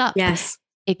 it goes up. Yes.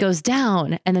 It goes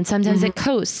down. And then sometimes it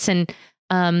coasts. And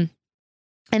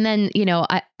then,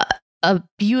 a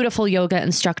beautiful yoga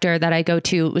instructor that I go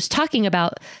to was talking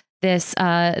about this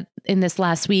in this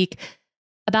last week,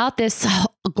 about this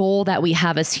goal that we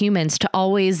have as humans to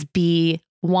always be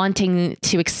wanting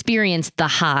to experience the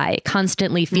high,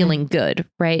 constantly feeling good,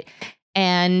 right?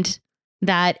 And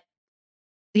that,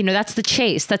 that's the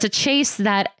chase. That's a chase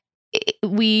that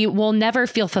we will never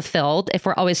feel fulfilled if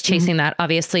we're always chasing that,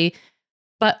 obviously.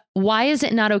 But why is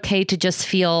it not okay to just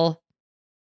feel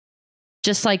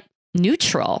just like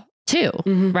neutral too,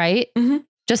 right?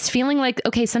 Just feeling like,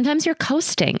 okay, sometimes you're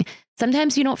coasting.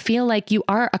 Sometimes you don't feel like you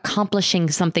are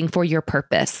accomplishing something for your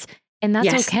purpose. And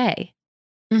that's okay.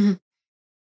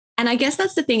 And I guess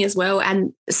that's the thing as well.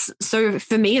 And so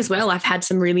for me as well, I've had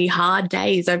some really hard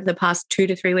days over the past 2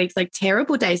 to 3 weeks, like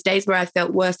terrible days where I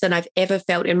felt worse than I've ever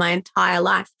felt in my entire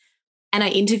life. And I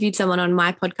interviewed someone on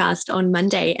my podcast on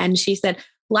Monday and she said,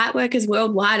 light workers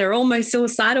worldwide are almost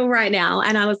suicidal right now.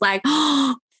 And I was like,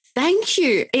 oh, thank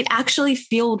you. It actually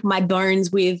filled my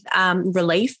bones with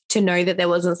relief to know that there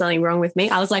wasn't something wrong with me.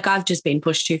 I was like, I've just been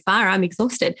pushed too far. I'm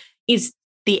exhausted. It's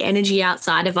the energy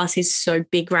outside of us is so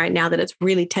big right now that it's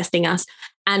really testing us.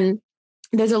 And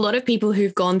there's a lot of people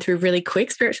who've gone through really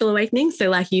quick spiritual awakenings. So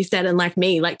like you said, and like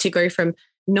me, like to go from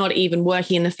not even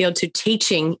working in the field to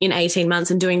teaching in 18 months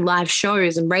and doing live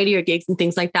shows and radio gigs and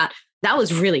things like that. That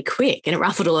was really quick and it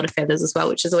ruffled a lot of feathers as well,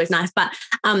 which is always nice. But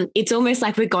it's almost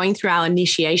like we're going through our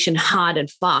initiation hard and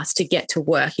fast to get to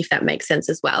work, if that makes sense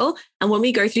as well. And when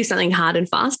we go through something hard and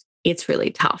fast, it's really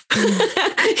tough.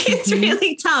 It's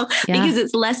really tough because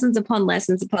it's lessons upon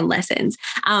lessons upon lessons.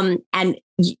 And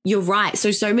you're right.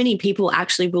 So many people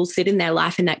actually will sit in their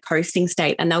life in that coasting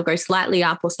state and they'll go slightly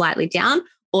up or slightly down,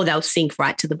 or they'll sink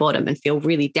right to the bottom and feel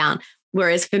really down.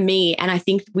 Whereas for me, and I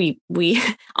think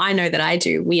I know that I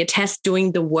do, we attest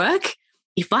doing the work.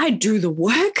 If I do the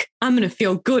work, I'm going to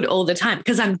feel good all the time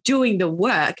because I'm doing the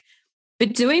work.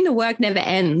 But doing the work never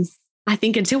ends, I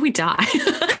think, until we die.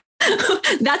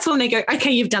 That's when they go,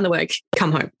 okay, you've done the work,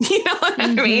 come home. You know what I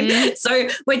mean? So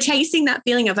we're chasing that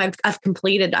feeling of I've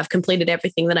completed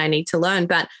everything that I need to learn.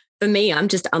 But for me, I'm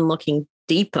just unlocking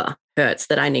deeper hurts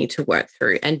that I need to work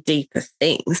through and deeper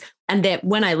things. And that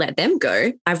when I let them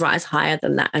go, I rise higher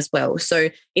than that as well. So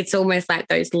it's almost like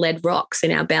those lead rocks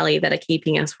in our belly that are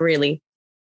keeping us really,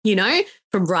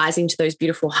 from rising to those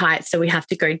beautiful heights. So we have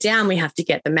to go down, we have to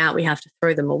get them out, we have to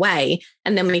throw them away,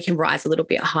 and then we can rise a little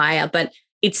bit higher. But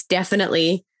it's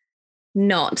definitely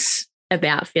not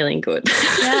about feeling good.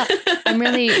 Yeah. I'm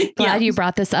really glad you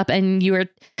brought this up. And you were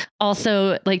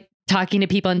also like talking to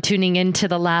people and tuning into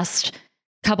the last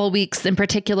couple of weeks in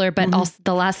particular, but also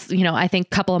the last, I think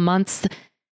couple of months,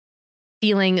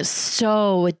 feeling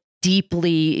so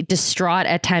deeply distraught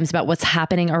at times about what's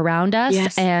happening around us.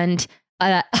 Yes. And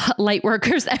light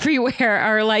workers everywhere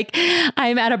are like,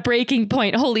 I'm at a breaking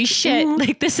point. Holy shit.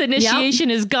 Like this initiation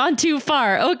has gone too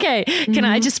far. Okay. Can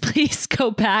I just please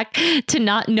go back to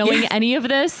not knowing any of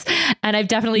this? And I've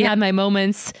definitely had my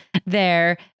moments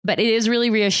there, but it is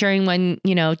really reassuring when,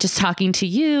 just talking to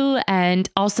you. And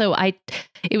also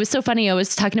it was so funny. I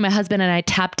was talking to my husband and I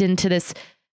tapped into this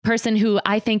person who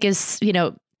I think is,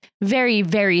 very,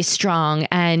 very strong.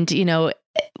 And,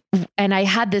 and I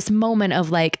had this moment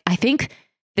of like, I think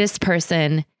this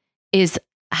person is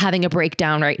having a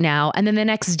breakdown right now. And then the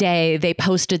next day they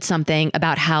posted something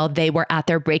about how they were at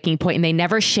their breaking point and they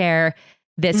never share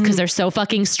this because they're so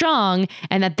fucking strong,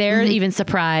 and that they're even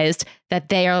surprised that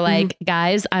they are like,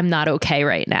 guys, I'm not okay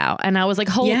right now. And I was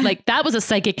like, like that was a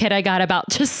psychic hit I got about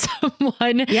just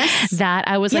someone that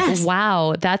I was like,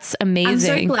 wow, that's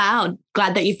amazing. I'm so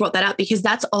glad that you've brought that up, because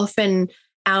that's often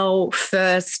our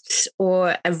first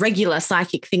or a regular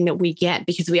psychic thing that we get,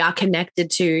 because we are connected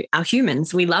to our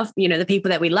humans. We love, the people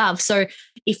that we love. So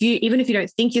even if you don't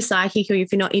think you're psychic, or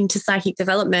if you're not into psychic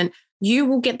development, you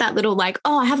will get that little like,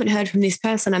 oh, I haven't heard from this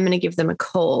person, I'm going to give them a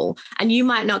call. And you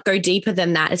might not go deeper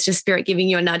than that. It's just spirit giving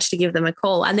you a nudge to give them a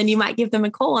call. And then you might give them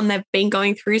a call and they've been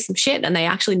going through some shit and they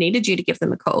actually needed you to give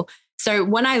them a call. So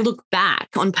when I look back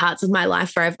on parts of my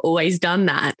life where I've always done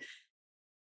that,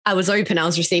 I was open, I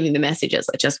was receiving the messages.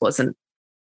 I just wasn't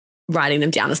writing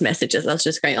them down as messages. I was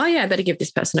just going, oh yeah, I better give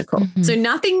this person a call. So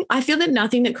I feel that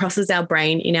nothing that crosses our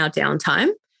brain in our downtime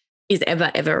is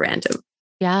ever random.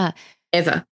 Yeah.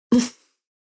 Ever.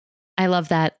 I love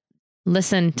that.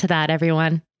 Listen to that,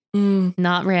 everyone.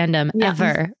 Not random,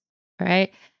 ever.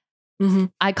 Right?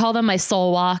 I call them my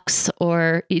soul walks,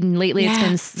 or lately it's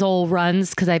been soul runs,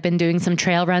 because I've been doing some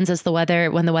trail runs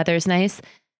when the weather is nice.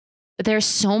 But there's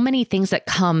so many things that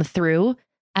come through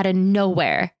out of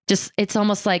nowhere. It's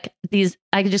almost like these,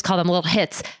 I could just call them little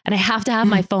hits, and I have to have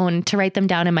my phone to write them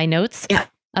down in my notes.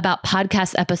 About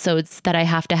podcast episodes that I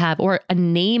have to have, or a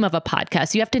name of a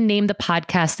podcast. You have to name the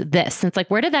podcast this. And it's like,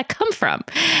 where did that come from?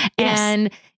 Yes. And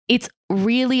it's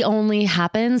really only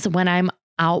happens when I'm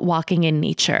out walking in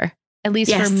nature, at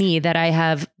least for me, that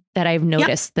I've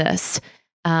noticed this.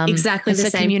 Exactly the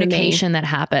same communication that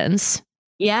happens.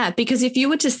 Yeah. Because if you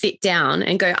were to sit down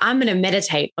and go, I'm going to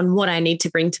meditate on what I need to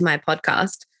bring to my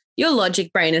podcast, your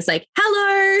logic brain is like, hello.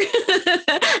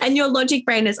 And your logic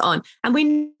brain is on. And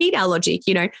we need our logic,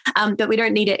 but we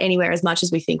don't need it anywhere as much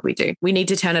as we think we do. We need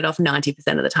to turn it off 90%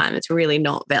 of the time. It's really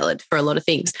not valid for a lot of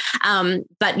things.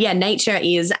 But yeah, nature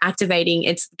is activating.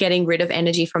 It's getting rid of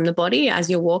energy from the body as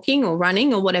you're walking or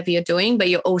running or whatever you're doing, but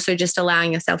you're also just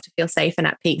allowing yourself to feel safe and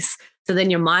at peace. So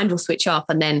then your mind will switch off,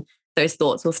 and then those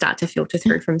thoughts will start to filter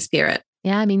through from spirit.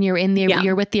 Yeah. I mean,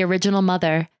 you're with the original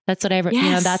mother. That's what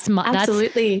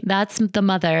absolutely. That's the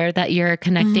mother that you're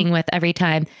connecting with every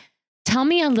time. tell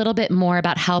me a little bit more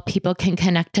about how people can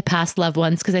connect to past loved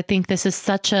ones. Because I think this is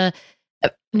such I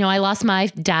lost my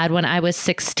dad when I was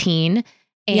 16,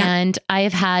 and I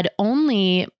have had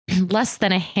only less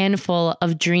than a handful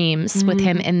of dreams with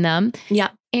him in them. Yeah.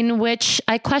 In which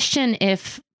I question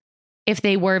if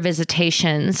they were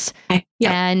visitations.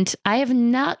 And I have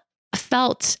not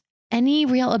felt any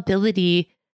real ability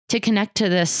to connect to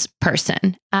this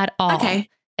person at all. Okay.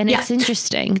 And it's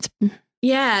interesting.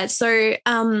 Yeah. So,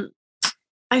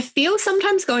 I feel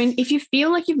sometimes if you feel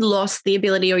like you've lost the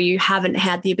ability or you haven't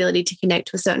had the ability to connect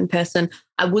to a certain person,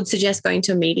 I would suggest going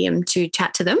to a medium to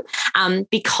chat to them,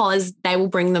 because they will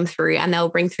bring them through and they'll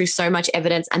bring through so much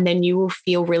evidence. And then you will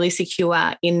feel really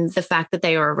secure in the fact that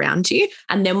they are around you.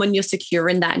 And then when you're secure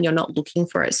in that and you're not looking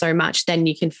for it so much, then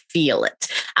you can feel it.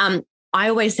 I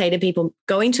always say to people,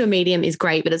 going to a medium is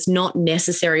great, but it's not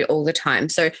necessary all the time.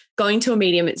 So going to a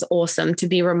medium is awesome to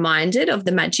be reminded of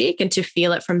the magic and to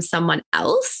feel it from someone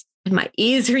else. My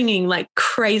ears ringing like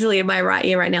crazily in my right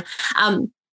ear right now.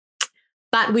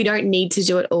 But we don't need to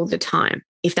do it all the time,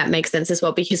 if that makes sense as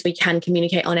well, because we can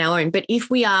communicate on our own. But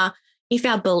if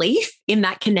our belief in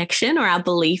that connection or our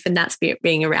belief in that spirit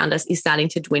being around us is starting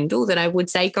to dwindle, then I would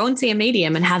say go and see a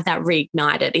medium and have that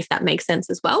reignited, if that makes sense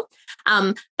as well.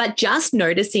 But just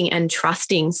noticing and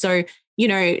trusting. So,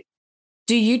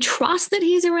 do you trust that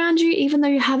he's around you even though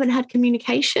you haven't had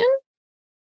communication?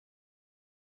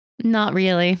 Not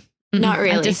really. Not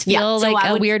really. I just feel like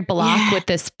a weird block with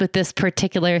this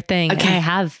particular thing. Okay. And I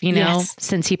have,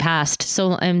 since he passed.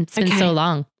 So it's been so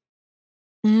long.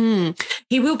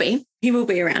 He will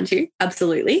be around you.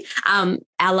 Absolutely. Our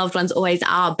loved ones always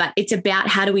are, but it's about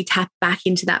how do we tap back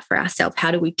into that for ourselves?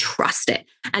 How do we trust it?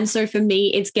 And so for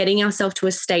me, it's getting ourselves to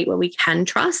a state where we can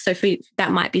trust. So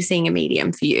that might be seeing a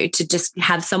medium for you, to just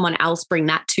have someone else bring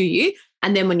that to you.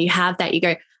 And then when you have that, you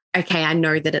go, okay, I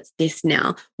know that it's this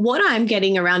now. What I'm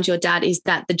getting around your dad is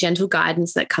that the gentle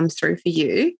guidance that comes through for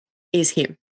you is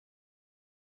him.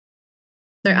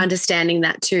 So understanding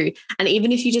that too. And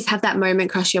even if you just have that moment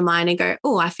cross your mind and go,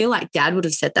 oh, I feel like dad would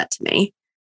have said that to me.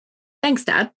 Thanks,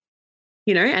 dad.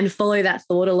 And follow that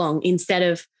thought along instead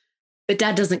of, but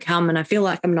dad doesn't come and I feel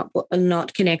like I'm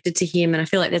not connected to him and I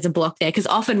feel like there's a block there. Because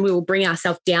often we will bring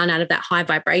ourselves down out of that high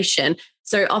vibration.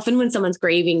 So often when someone's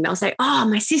grieving, they'll say, oh,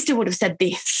 my sister would have said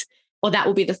this. Or that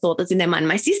will be the thought that's in their mind.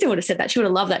 My sister would have said that. She would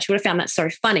have loved that. She would have found that so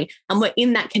funny. And we're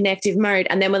in that connective mode.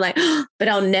 And then we're like, oh, but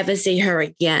I'll never see her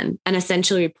again. And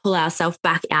essentially we pull ourselves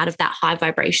back out of that high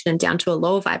vibration and down to a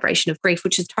lower vibration of grief,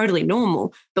 which is totally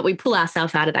normal. But we pull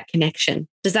ourselves out of that connection.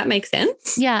 Does that make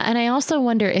sense? Yeah. And I also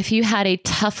wonder if you had a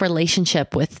tough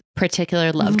relationship with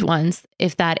particular loved ones,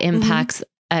 if that impacts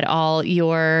at all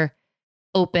your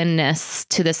openness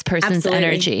to this person's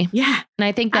energy. Yeah. And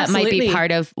I think that might be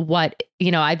part of what,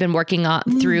 I've been working on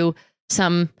through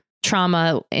some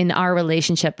trauma in our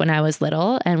relationship when I was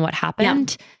little and what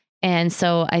happened. Yeah. And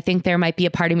so I think there might be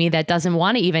a part of me that doesn't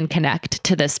want to even connect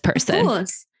to this person. Of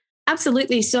course.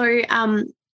 Absolutely. So,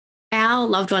 our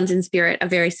loved ones in spirit are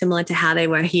very similar to how they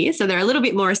were here. So they're a little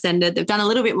bit more ascended. They've done a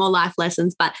little bit more life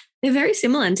lessons, but they're very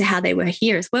similar to how they were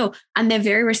here as well. And they're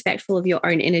very respectful of your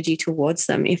own energy towards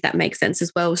them, if that makes sense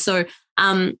as well. So,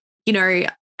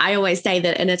 I always say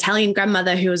that an Italian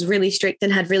grandmother who was really strict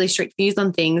and had really strict views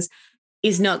on things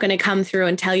is not going to come through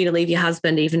and tell you to leave your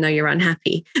husband even though you're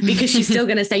unhappy, because she's still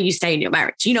going to say you stay in your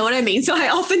marriage. You know what I mean? So I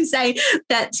often say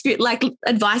that like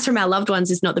advice from our loved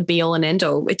ones is not the be all and end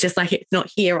all. It's just like, it's not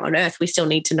here on earth. We still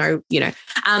need to know,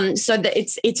 so that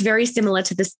it's very similar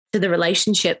to the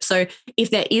relationship. So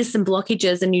if there is some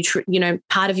blockages and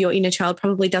part of your inner child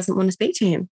probably doesn't want to speak to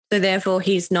him. So therefore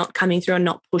he's not coming through and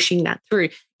not pushing that through.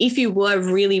 If you were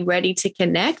really ready to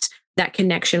connect, that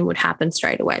connection would happen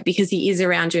straight away because he is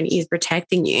around you and he is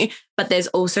protecting you. But there's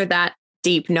also that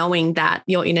deep knowing that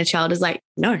your inner child is like,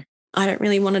 no, I don't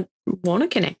really want to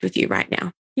connect with you right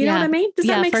now. You know what I mean? Does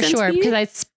that make sense for you?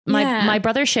 Because my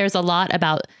brother shares a lot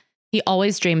about, he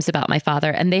always dreams about my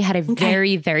father, and they had a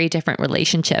very, very different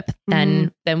relationship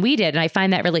than we did. And I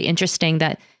find that really interesting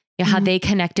that how they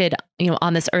connected,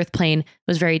 on this earth plane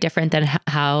was very different than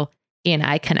how he and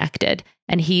I connected.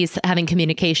 And he's having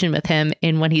communication with him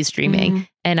when he's dreaming,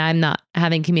 and I'm not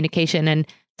having communication. And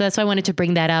so that's why I wanted to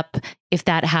bring that up. If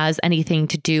that has anything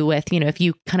to do with, if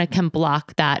you kind of can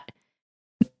block that,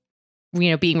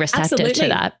 being receptive to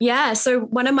that. Yeah. So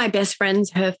one of my best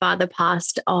friends, her father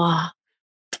passed,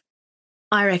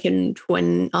 I reckon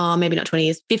maybe not 20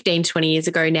 years, 15, 20 years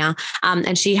ago now.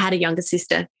 And she has a younger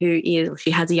sister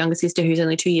who's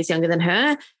only 2 years younger than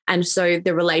her. And so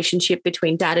the relationship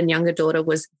between dad and younger daughter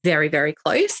was very, very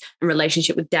close. And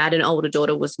relationship with dad and older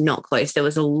daughter was not close. There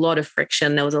was a lot of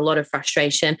friction. There was a lot of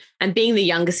frustration. And being the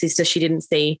younger sister, she didn't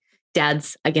see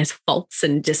dad's, I guess, faults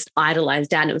and just idolize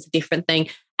dad. It was a different thing.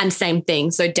 And same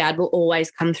thing. So dad will always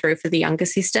come through for the younger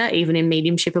sister, even in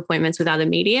mediumship appointments with other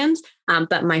mediums.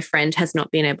 But my friend has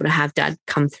not been able to have dad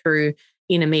come through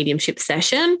in a mediumship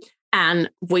session.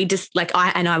 And we just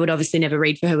I would obviously never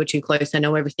read for her. We're too close. I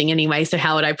know everything anyway. So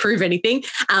how would I prove anything?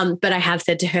 But I have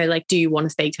said to her, like, do you want to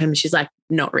speak to him? And she's like,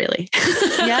 not really.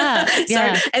 Yeah.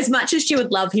 So as much as she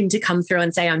would love him to come through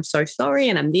and say, I'm so sorry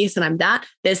and I'm this and I'm that,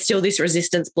 there's still this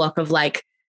resistance block of like,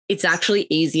 it's actually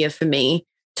easier for me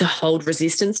to hold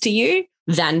resistance to you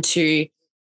than to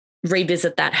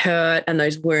revisit that hurt and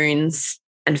those wounds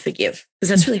and forgive, because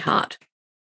that's really hard.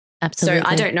 Absolutely. So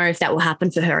I don't know if that will happen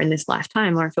for her in this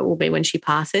lifetime or if it will be when she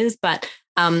passes, but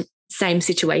same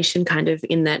situation kind of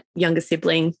in that younger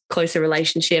sibling, closer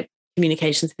relationship,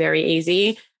 communication's very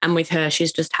easy. And with her,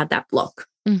 she's just had that block.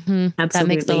 Mm-hmm. That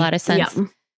makes a lot of sense. Yeah.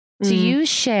 So you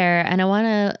share, and I want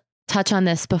to touch on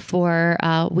this before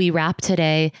we wrap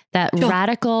today, that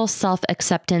radical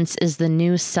self-acceptance is the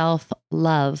new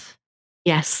self-love.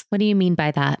 Yes. What do you mean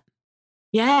by that?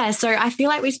 Yeah. So I feel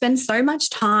like we spend so much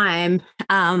time,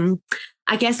 I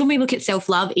guess when we look at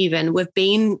self-love, even we've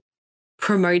been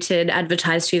promoted,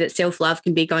 advertised to that self-love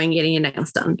can be going and getting your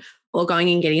nails done or going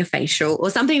and getting a facial or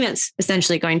something that's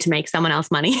essentially going to make someone else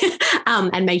money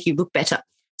and make you look better.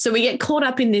 So we get caught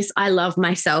up in this, I love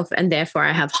myself and therefore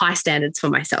I have high standards for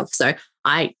myself. So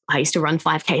I used to run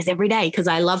 5Ks every day because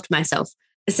I loved myself.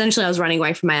 Essentially, I was running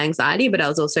away from my anxiety, but I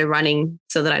was also running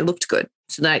so that I looked good.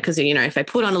 So that, because, you know, if I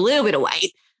put on a little bit of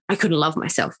weight, I couldn't love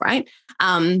myself, right?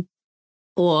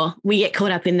 Or we get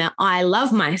caught up in that I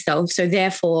love myself. So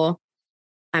therefore,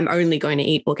 I'm only going to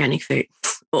eat organic food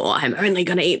or I'm only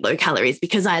going to eat low calories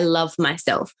because I love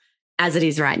myself as it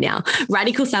is right now.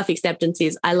 Radical self-acceptance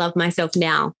is I love myself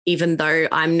now, even though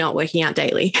I'm not working out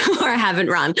daily or I haven't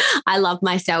run. I love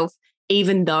myself,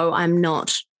 even though I'm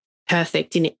not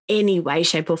perfect in any way,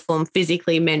 shape or form,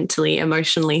 physically, mentally,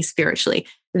 emotionally, spiritually.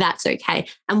 That's okay.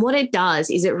 And what it does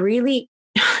is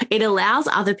it allows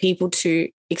other people to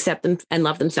accept them and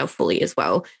love themselves fully as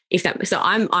well. So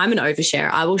I'm an oversharer.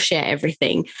 I will share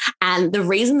everything. And the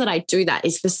reason that I do that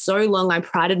is for so long, I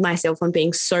prided myself on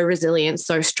being so resilient,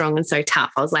 so strong and so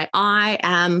tough. I was like, I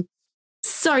am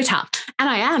so tough and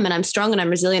I am, and I'm strong and I'm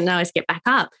resilient and I always get back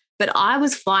up. But I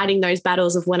was fighting those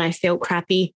battles of when I felt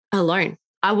crappy alone.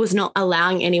 I was not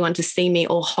allowing anyone to see me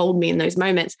or hold me in those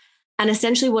moments. And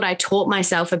essentially what I taught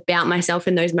myself about myself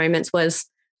in those moments was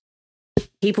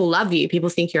people love you. People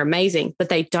think you're amazing, but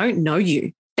they don't know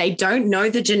you. They don't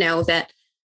know the Janelle that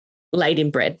laid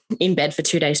in bed for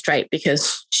 2 days straight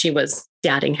because she was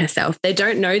doubting herself. They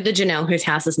don't know the Janelle whose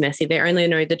house is messy. They only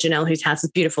know the Janelle whose house is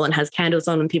beautiful and has candles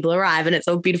on when people arrive and it's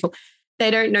all beautiful.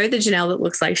 They don't know the Janelle that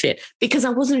looks like shit because I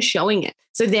wasn't showing it.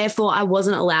 So therefore I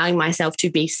wasn't allowing myself to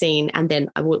be seen and then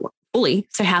I would fully.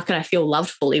 So how could I feel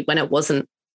loved fully when it wasn't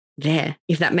there,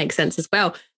 if that makes sense as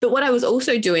well? But what I was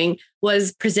also doing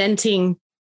was presenting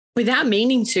without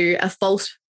meaning to a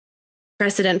false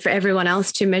precedent for everyone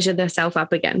else to measure themselves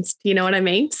up against. You know what I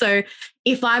mean? So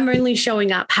if I'm only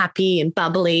showing up happy and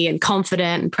bubbly and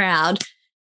confident and proud,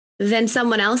 then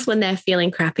someone else, when they're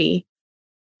feeling crappy,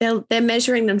 they're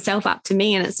measuring themselves up to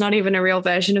me and it's not even a real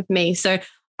version of me. So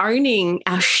owning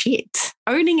our shit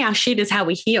is how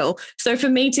we heal. So for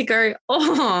me to go,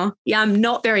 oh, yeah, I'm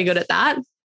not very good at that.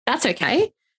 That's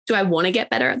okay. Do I want to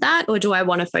get better at that or do I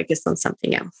want to focus on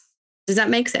something else? Does that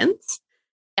make sense?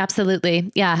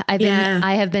 Absolutely. Yeah.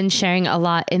 I have been sharing a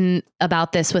lot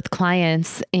about this with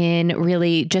clients in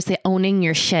really just owning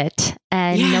your shit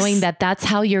and knowing that that's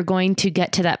how you're going to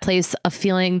get to that place of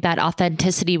feeling that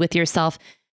authenticity with yourself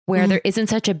where there isn't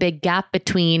such a big gap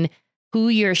between who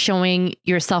you're showing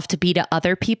yourself to be to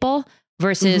other people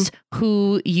versus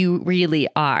who you really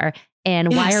are.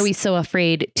 And why are we so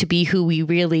afraid to be who we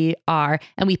really are?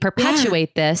 And we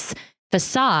perpetuate this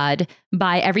facade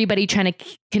by everybody trying to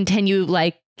continue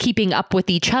like keeping up with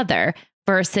each other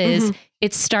versus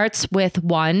it starts with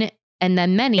one and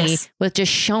then many with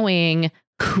just showing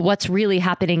what's really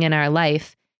happening in our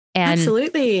life. And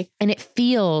absolutely. And it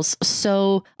feels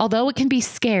so, although it can be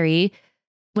scary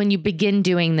when you begin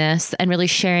doing this and really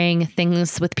sharing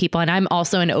things with people. And I'm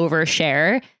also an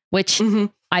overshare, which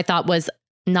I thought was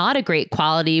not a great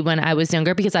quality when I was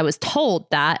younger because I was told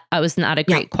that I was not a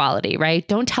great quality, right?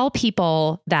 Don't tell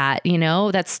people that, you know,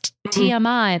 that's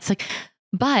TMI. It's like,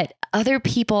 but other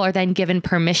people are then given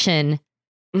permission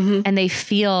and they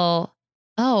feel,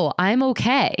 oh, I'm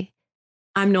okay.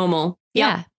 I'm normal.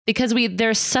 Yeah. Because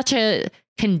there's such a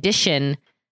condition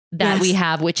that we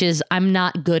have, which is I'm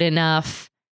not good enough.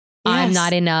 I'm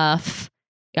not enough.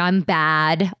 I'm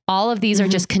bad. All of these are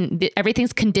just,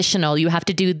 everything's conditional. You have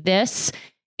to do this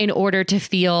in order to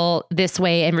feel this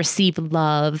way and receive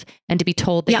love and to be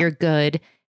told that you're good.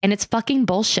 And it's fucking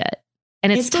bullshit.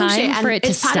 And it's time for it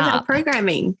to stop. It's part of the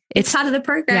programming. It's part of the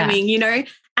programming, you know?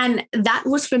 And that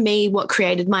was for me what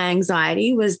created my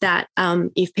anxiety was that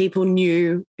if people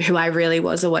knew who I really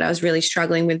was or what I was really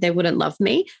struggling with, they wouldn't love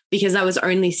me because I was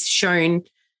only shown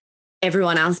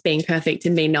everyone else being perfect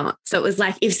and me not. So it was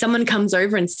like if someone comes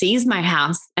over and sees my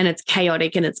house and it's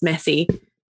chaotic and it's messy,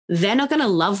 they're not going to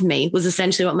love me was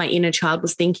essentially what my inner child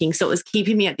was thinking. So it was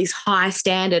keeping me at this high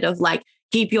standard of like,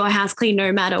 keep your house clean no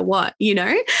matter what, you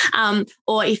know?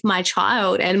 Or if my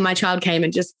child came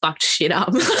and just fucked shit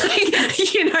up,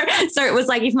 like, you know? So it was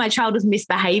like if my child was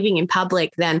misbehaving in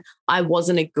public, then I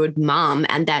wasn't a good mom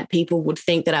and that people would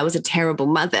think that I was a terrible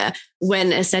mother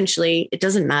when essentially it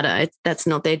doesn't matter. That's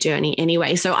not their journey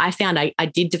anyway. So I found I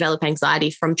did develop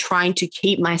anxiety from trying to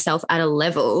keep myself at a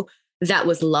level that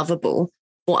was lovable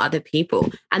for other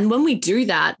people. And when we do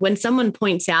that, when someone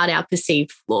points out our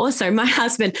perceived flaw, so my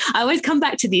husband, I always come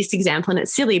back to this example and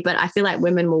it's silly, but I feel like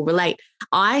women will relate.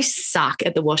 I suck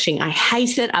at the washing. I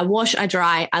hate it. I wash, I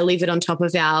dry, I leave it on top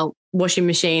of our washing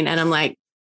machine and I'm like,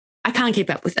 I can't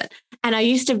keep up with it. And I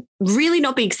used to really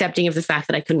not be accepting of the fact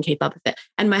that I couldn't keep up with it.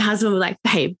 And my husband was like,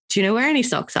 babe, do you know where any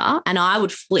socks are? And I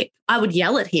would flip. I would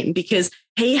yell at him because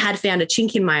he had found a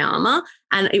chink in my armor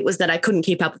and it was that I couldn't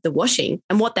keep up with the washing.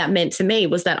 And what that meant to me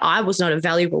was that I was not a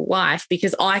valuable wife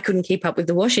because I couldn't keep up with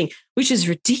the washing, which is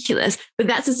ridiculous. But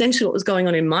that's essentially what was going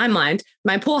on in my mind.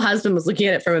 My poor husband was looking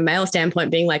at it from a male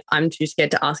standpoint, being like, I'm too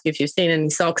scared to ask if you've seen any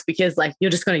socks because like,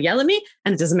 you're just going to yell at me.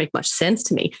 And it doesn't make much sense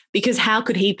to me because how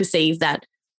could he perceive that?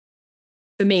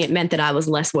 For me, it meant that I was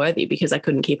less worthy because I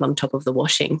couldn't keep on top of the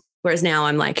washing. Whereas now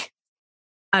I'm like,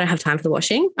 I don't have time for the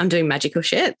washing. I'm doing magical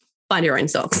shit. Find your own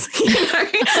socks. You know?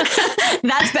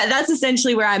 That's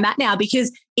essentially where I'm at now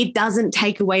because it doesn't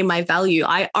take away my value.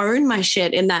 I own my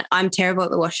shit in that I'm terrible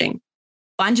at the washing.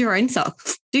 Find your own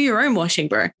socks. Do your own washing,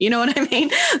 bro. You know what I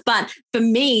mean? But for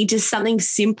me, just something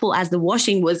simple as the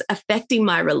washing was affecting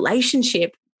my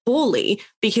relationship poorly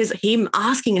because him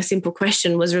asking a simple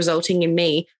question was resulting in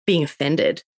me being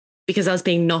offended because I was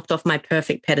being knocked off my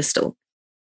perfect pedestal.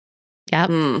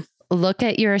 Yep. Look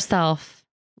at yourself.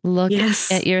 Look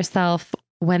at yourself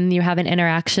when you have an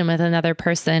interaction with another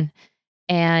person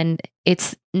and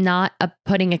it's not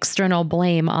putting external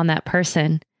blame on that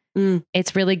person.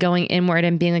 It's really going inward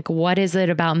and being like, what is it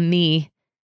about me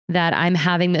that I'm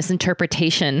having this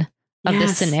interpretation of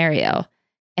this scenario?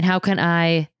 And how can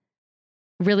I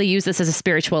really use this as a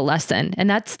spiritual lesson? And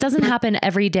that doesn't happen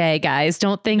every day, guys.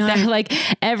 Don't think that like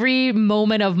every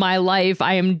moment of my life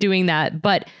I am doing that,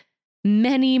 but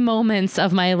many moments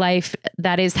of my life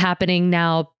that is happening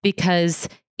now because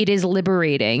it is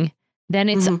liberating. Then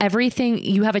it's everything.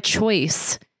 You have a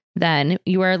choice. Then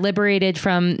you are liberated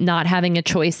from not having a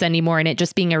choice anymore and it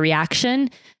just being a reaction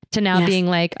to now being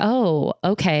like, oh,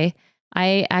 okay,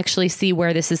 I actually see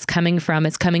where this is coming from.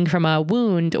 It's coming from a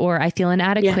wound or I feel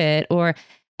inadequate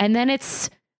and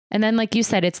then like you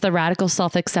said, it's the radical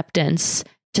self-acceptance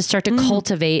to start to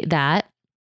cultivate that,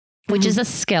 which is a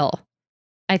skill.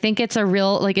 I think it's a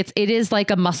real, like it is like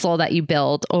a muscle that you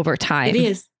build over time. It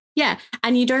is. Yeah.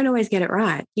 And you don't always get it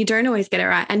right.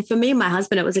 And for me and my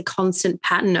husband, it was a constant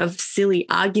pattern of silly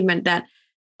argument that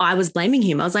I was blaming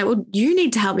him. I was like, well, you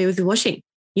need to help me with the washing.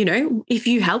 You know, if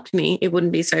you helped me, it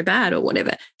wouldn't be so bad or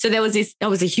whatever. So there was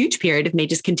a huge period of me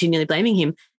just continually blaming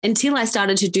him until I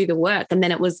started to do the work. And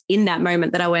then it was in that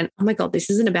moment that I went, oh my God, this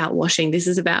isn't about washing. This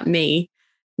is about me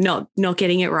not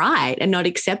getting it right and not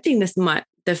accepting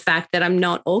the fact that I'm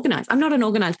not organized. I'm not an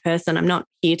organized person. I'm not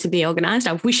here to be organized.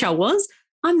 I wish I was.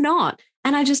 I'm not.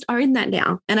 And I just own that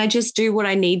now. And I just do what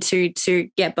I need to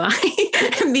get by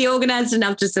and be organized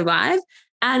enough to survive.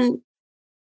 And,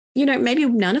 you know, maybe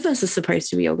none of us are supposed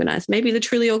to be organized. Maybe the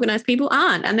truly organized people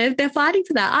aren't. And they're fighting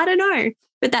for that. I don't know.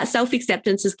 But that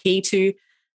self-acceptance is key to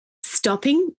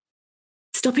stopping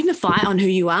the fight on who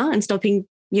you are and stopping,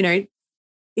 you know,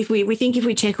 if we think if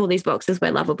we check all these boxes,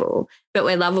 we're lovable, but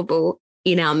we're lovable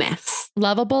in our mess.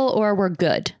 Lovable or we're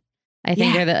good. I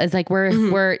think it's like we're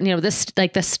you know, this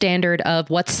like the standard of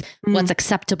what's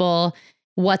acceptable,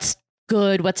 what's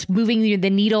good, what's moving the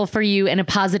needle for you in a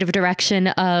positive direction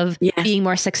of being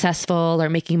more successful or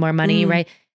making more money, right?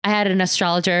 I had an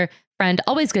astrologer friend,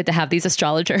 always good to have these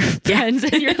astrologer friends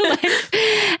in your life.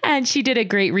 And she did a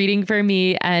great reading for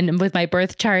me and with my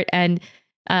birth chart. And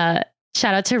shout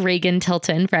out to Reagan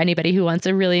Tilton for anybody who wants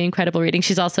a really incredible reading.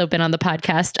 She's also been on the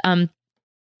podcast.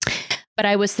 But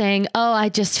I was saying, I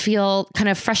just feel kind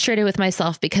of frustrated with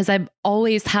myself because I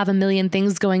always have a million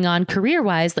things going on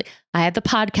career-wise. Like I have the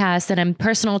podcast and I'm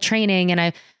personal training and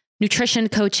I nutrition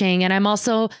coaching and I'm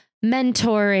also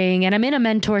mentoring and I'm in a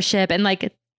mentorship and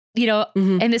like,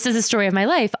 and this is a story of my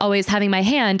life, always having my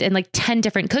hand in like 10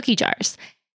 different cookie jars.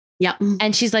 Yeah.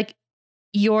 And she's like,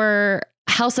 your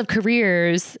house of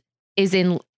careers is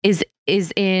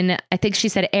in, I think she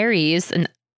said Aries, and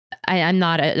I'm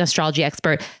not an astrology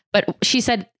expert, but she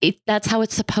said that's how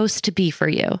it's supposed to be for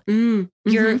you.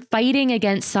 You're fighting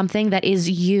against something that is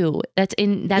you. That's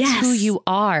who you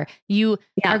are. You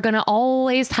are going to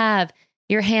always have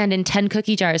your hand in 10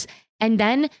 cookie jars. And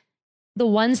then the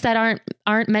ones that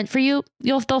aren't meant for you,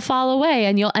 they'll fall away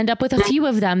and you'll end up with a few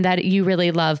of them that you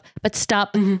really love, but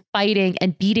stop fighting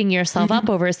and beating yourself up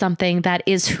over something that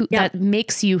is that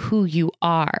makes you who you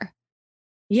are.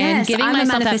 Yes, and giving I'm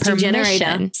myself a manifesting that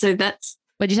generator. So that's,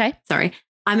 what'd you say? Sorry.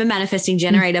 I'm a manifesting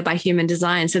generator by human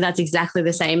design. So that's exactly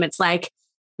the same. It's like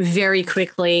very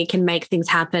quickly can make things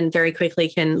happen, very quickly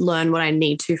can learn what I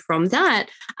need to from that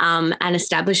and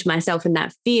establish myself in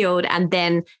that field. And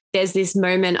then there's this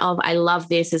moment of, I love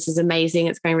this. This is amazing.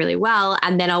 It's going really well.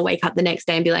 And then I'll wake up the next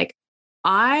day and be like,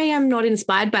 I am not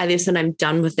inspired by this and I'm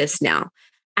done with this now.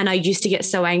 And I used to get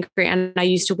so angry and I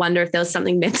used to wonder if there was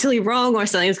something mentally wrong or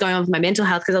something was going on with my mental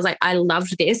health because I was like, I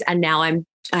loved this and now I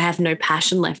have no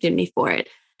passion left in me for it.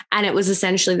 And it was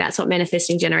essentially, that's what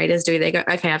manifesting generators do. They go,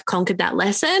 okay, I've conquered that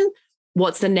lesson.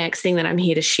 What's the next thing that I'm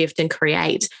here to shift and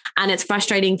create? And it's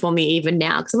frustrating for me even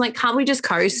now because I'm like, can't we just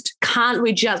coast? Can't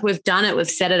we just, we've done it, we've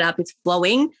set it up, it's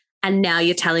flowing. And now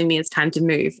you're telling me it's time to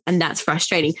move. And that's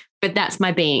frustrating, but that's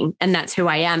my being and that's who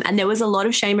I am. And there was a lot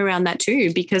of shame around that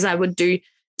too, because I would do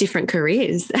different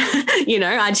careers.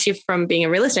 I'd shift from being a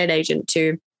real estate agent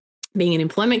to being an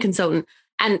employment consultant.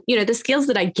 And, the skills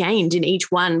that I gained in each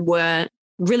one were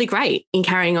really great in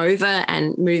carrying over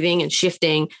and moving and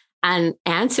shifting and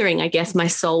answering, I guess, my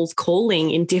soul's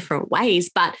calling in different ways.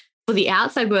 But for the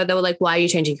outside world, they were like, why are you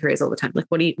changing careers all the time? Like,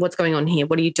 what's going on here?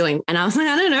 What are you doing? And I was like,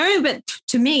 I don't know. But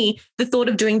to me, the thought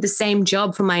of doing the same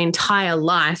job for my entire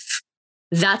life,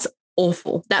 that's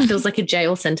awful. That feels like a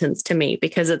jail sentence to me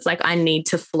because it's like, I need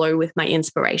to flow with my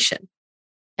inspiration.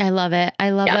 I love it.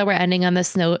 I love that we're ending on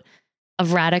this note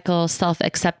of radical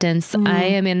self-acceptance. I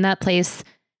am in that place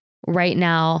right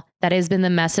now. That has been the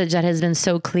message that has been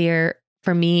so clear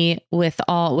for me with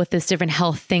this different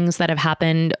health things that have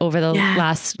happened over the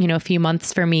last, few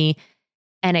months for me,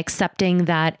 and accepting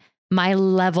that my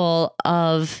level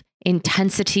of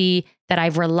intensity that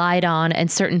I've relied on and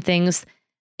certain things,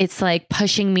 it's like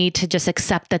pushing me to just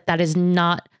accept that is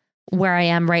not where I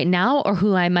am right now or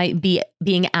who I might be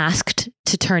being asked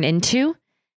to turn into.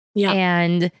 Yeah.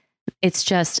 And it's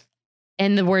just,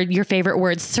 and the word, your favorite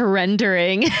word,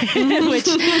 surrendering, which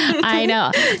I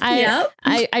know.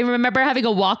 I remember having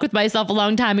a walk with myself a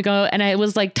long time ago and I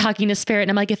was like talking to spirit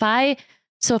and I'm like,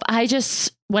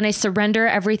 when I surrender,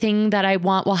 everything that I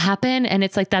want will happen. And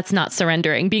it's like, that's not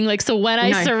surrendering. Being like, so when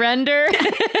I surrender,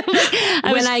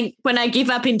 when I give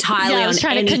up entirely on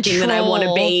anything that I want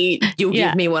to be, you'll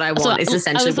give me what I want. So is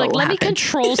essentially I was like, let me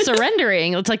control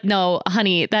surrendering. It's like, no,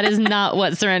 honey, that is not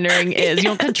what surrendering is. You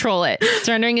don't control it.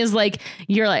 Surrendering is like,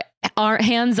 you're like,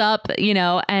 hands up,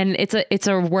 and it's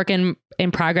a work in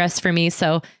progress for me.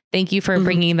 So thank you for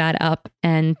bringing that up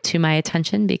and to my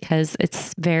attention because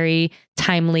it's very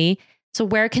timely. So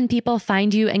where can people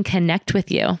find you and connect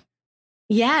with you?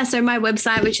 Yeah. So my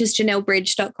website, which is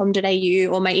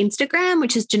janellebridge.com.au, or my Instagram,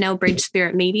 which is Janelle Bridge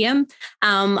Spirit Medium.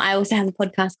 I also have a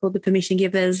podcast called The Permission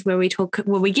Givers where we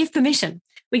give permission.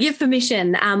 We give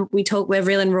permission. We're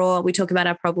real and raw. We talk about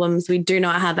our problems. We do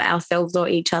not have ourselves or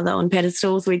each other on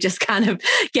pedestals. We just kind of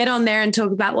get on there and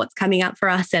talk about what's coming up for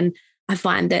us. And I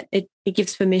find that it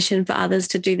gives permission for others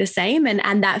to do the same.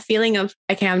 And that feeling of,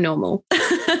 okay, I'm normal.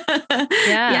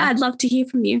 Yeah, I'd love to hear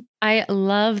from you. I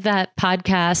love that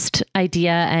podcast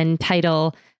idea and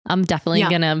title. I'm definitely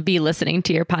going to be listening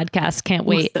to your podcast. Can't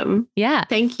wait. Awesome. Yeah.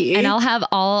 Thank you. And I'll have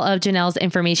all of Janelle's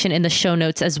information in the show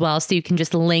notes as well. So you can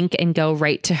just link and go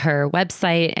right to her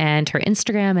website and her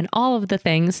Instagram and all of the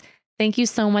things. Thank you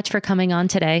so much for coming on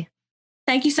today.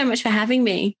 Thank you so much for having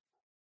me.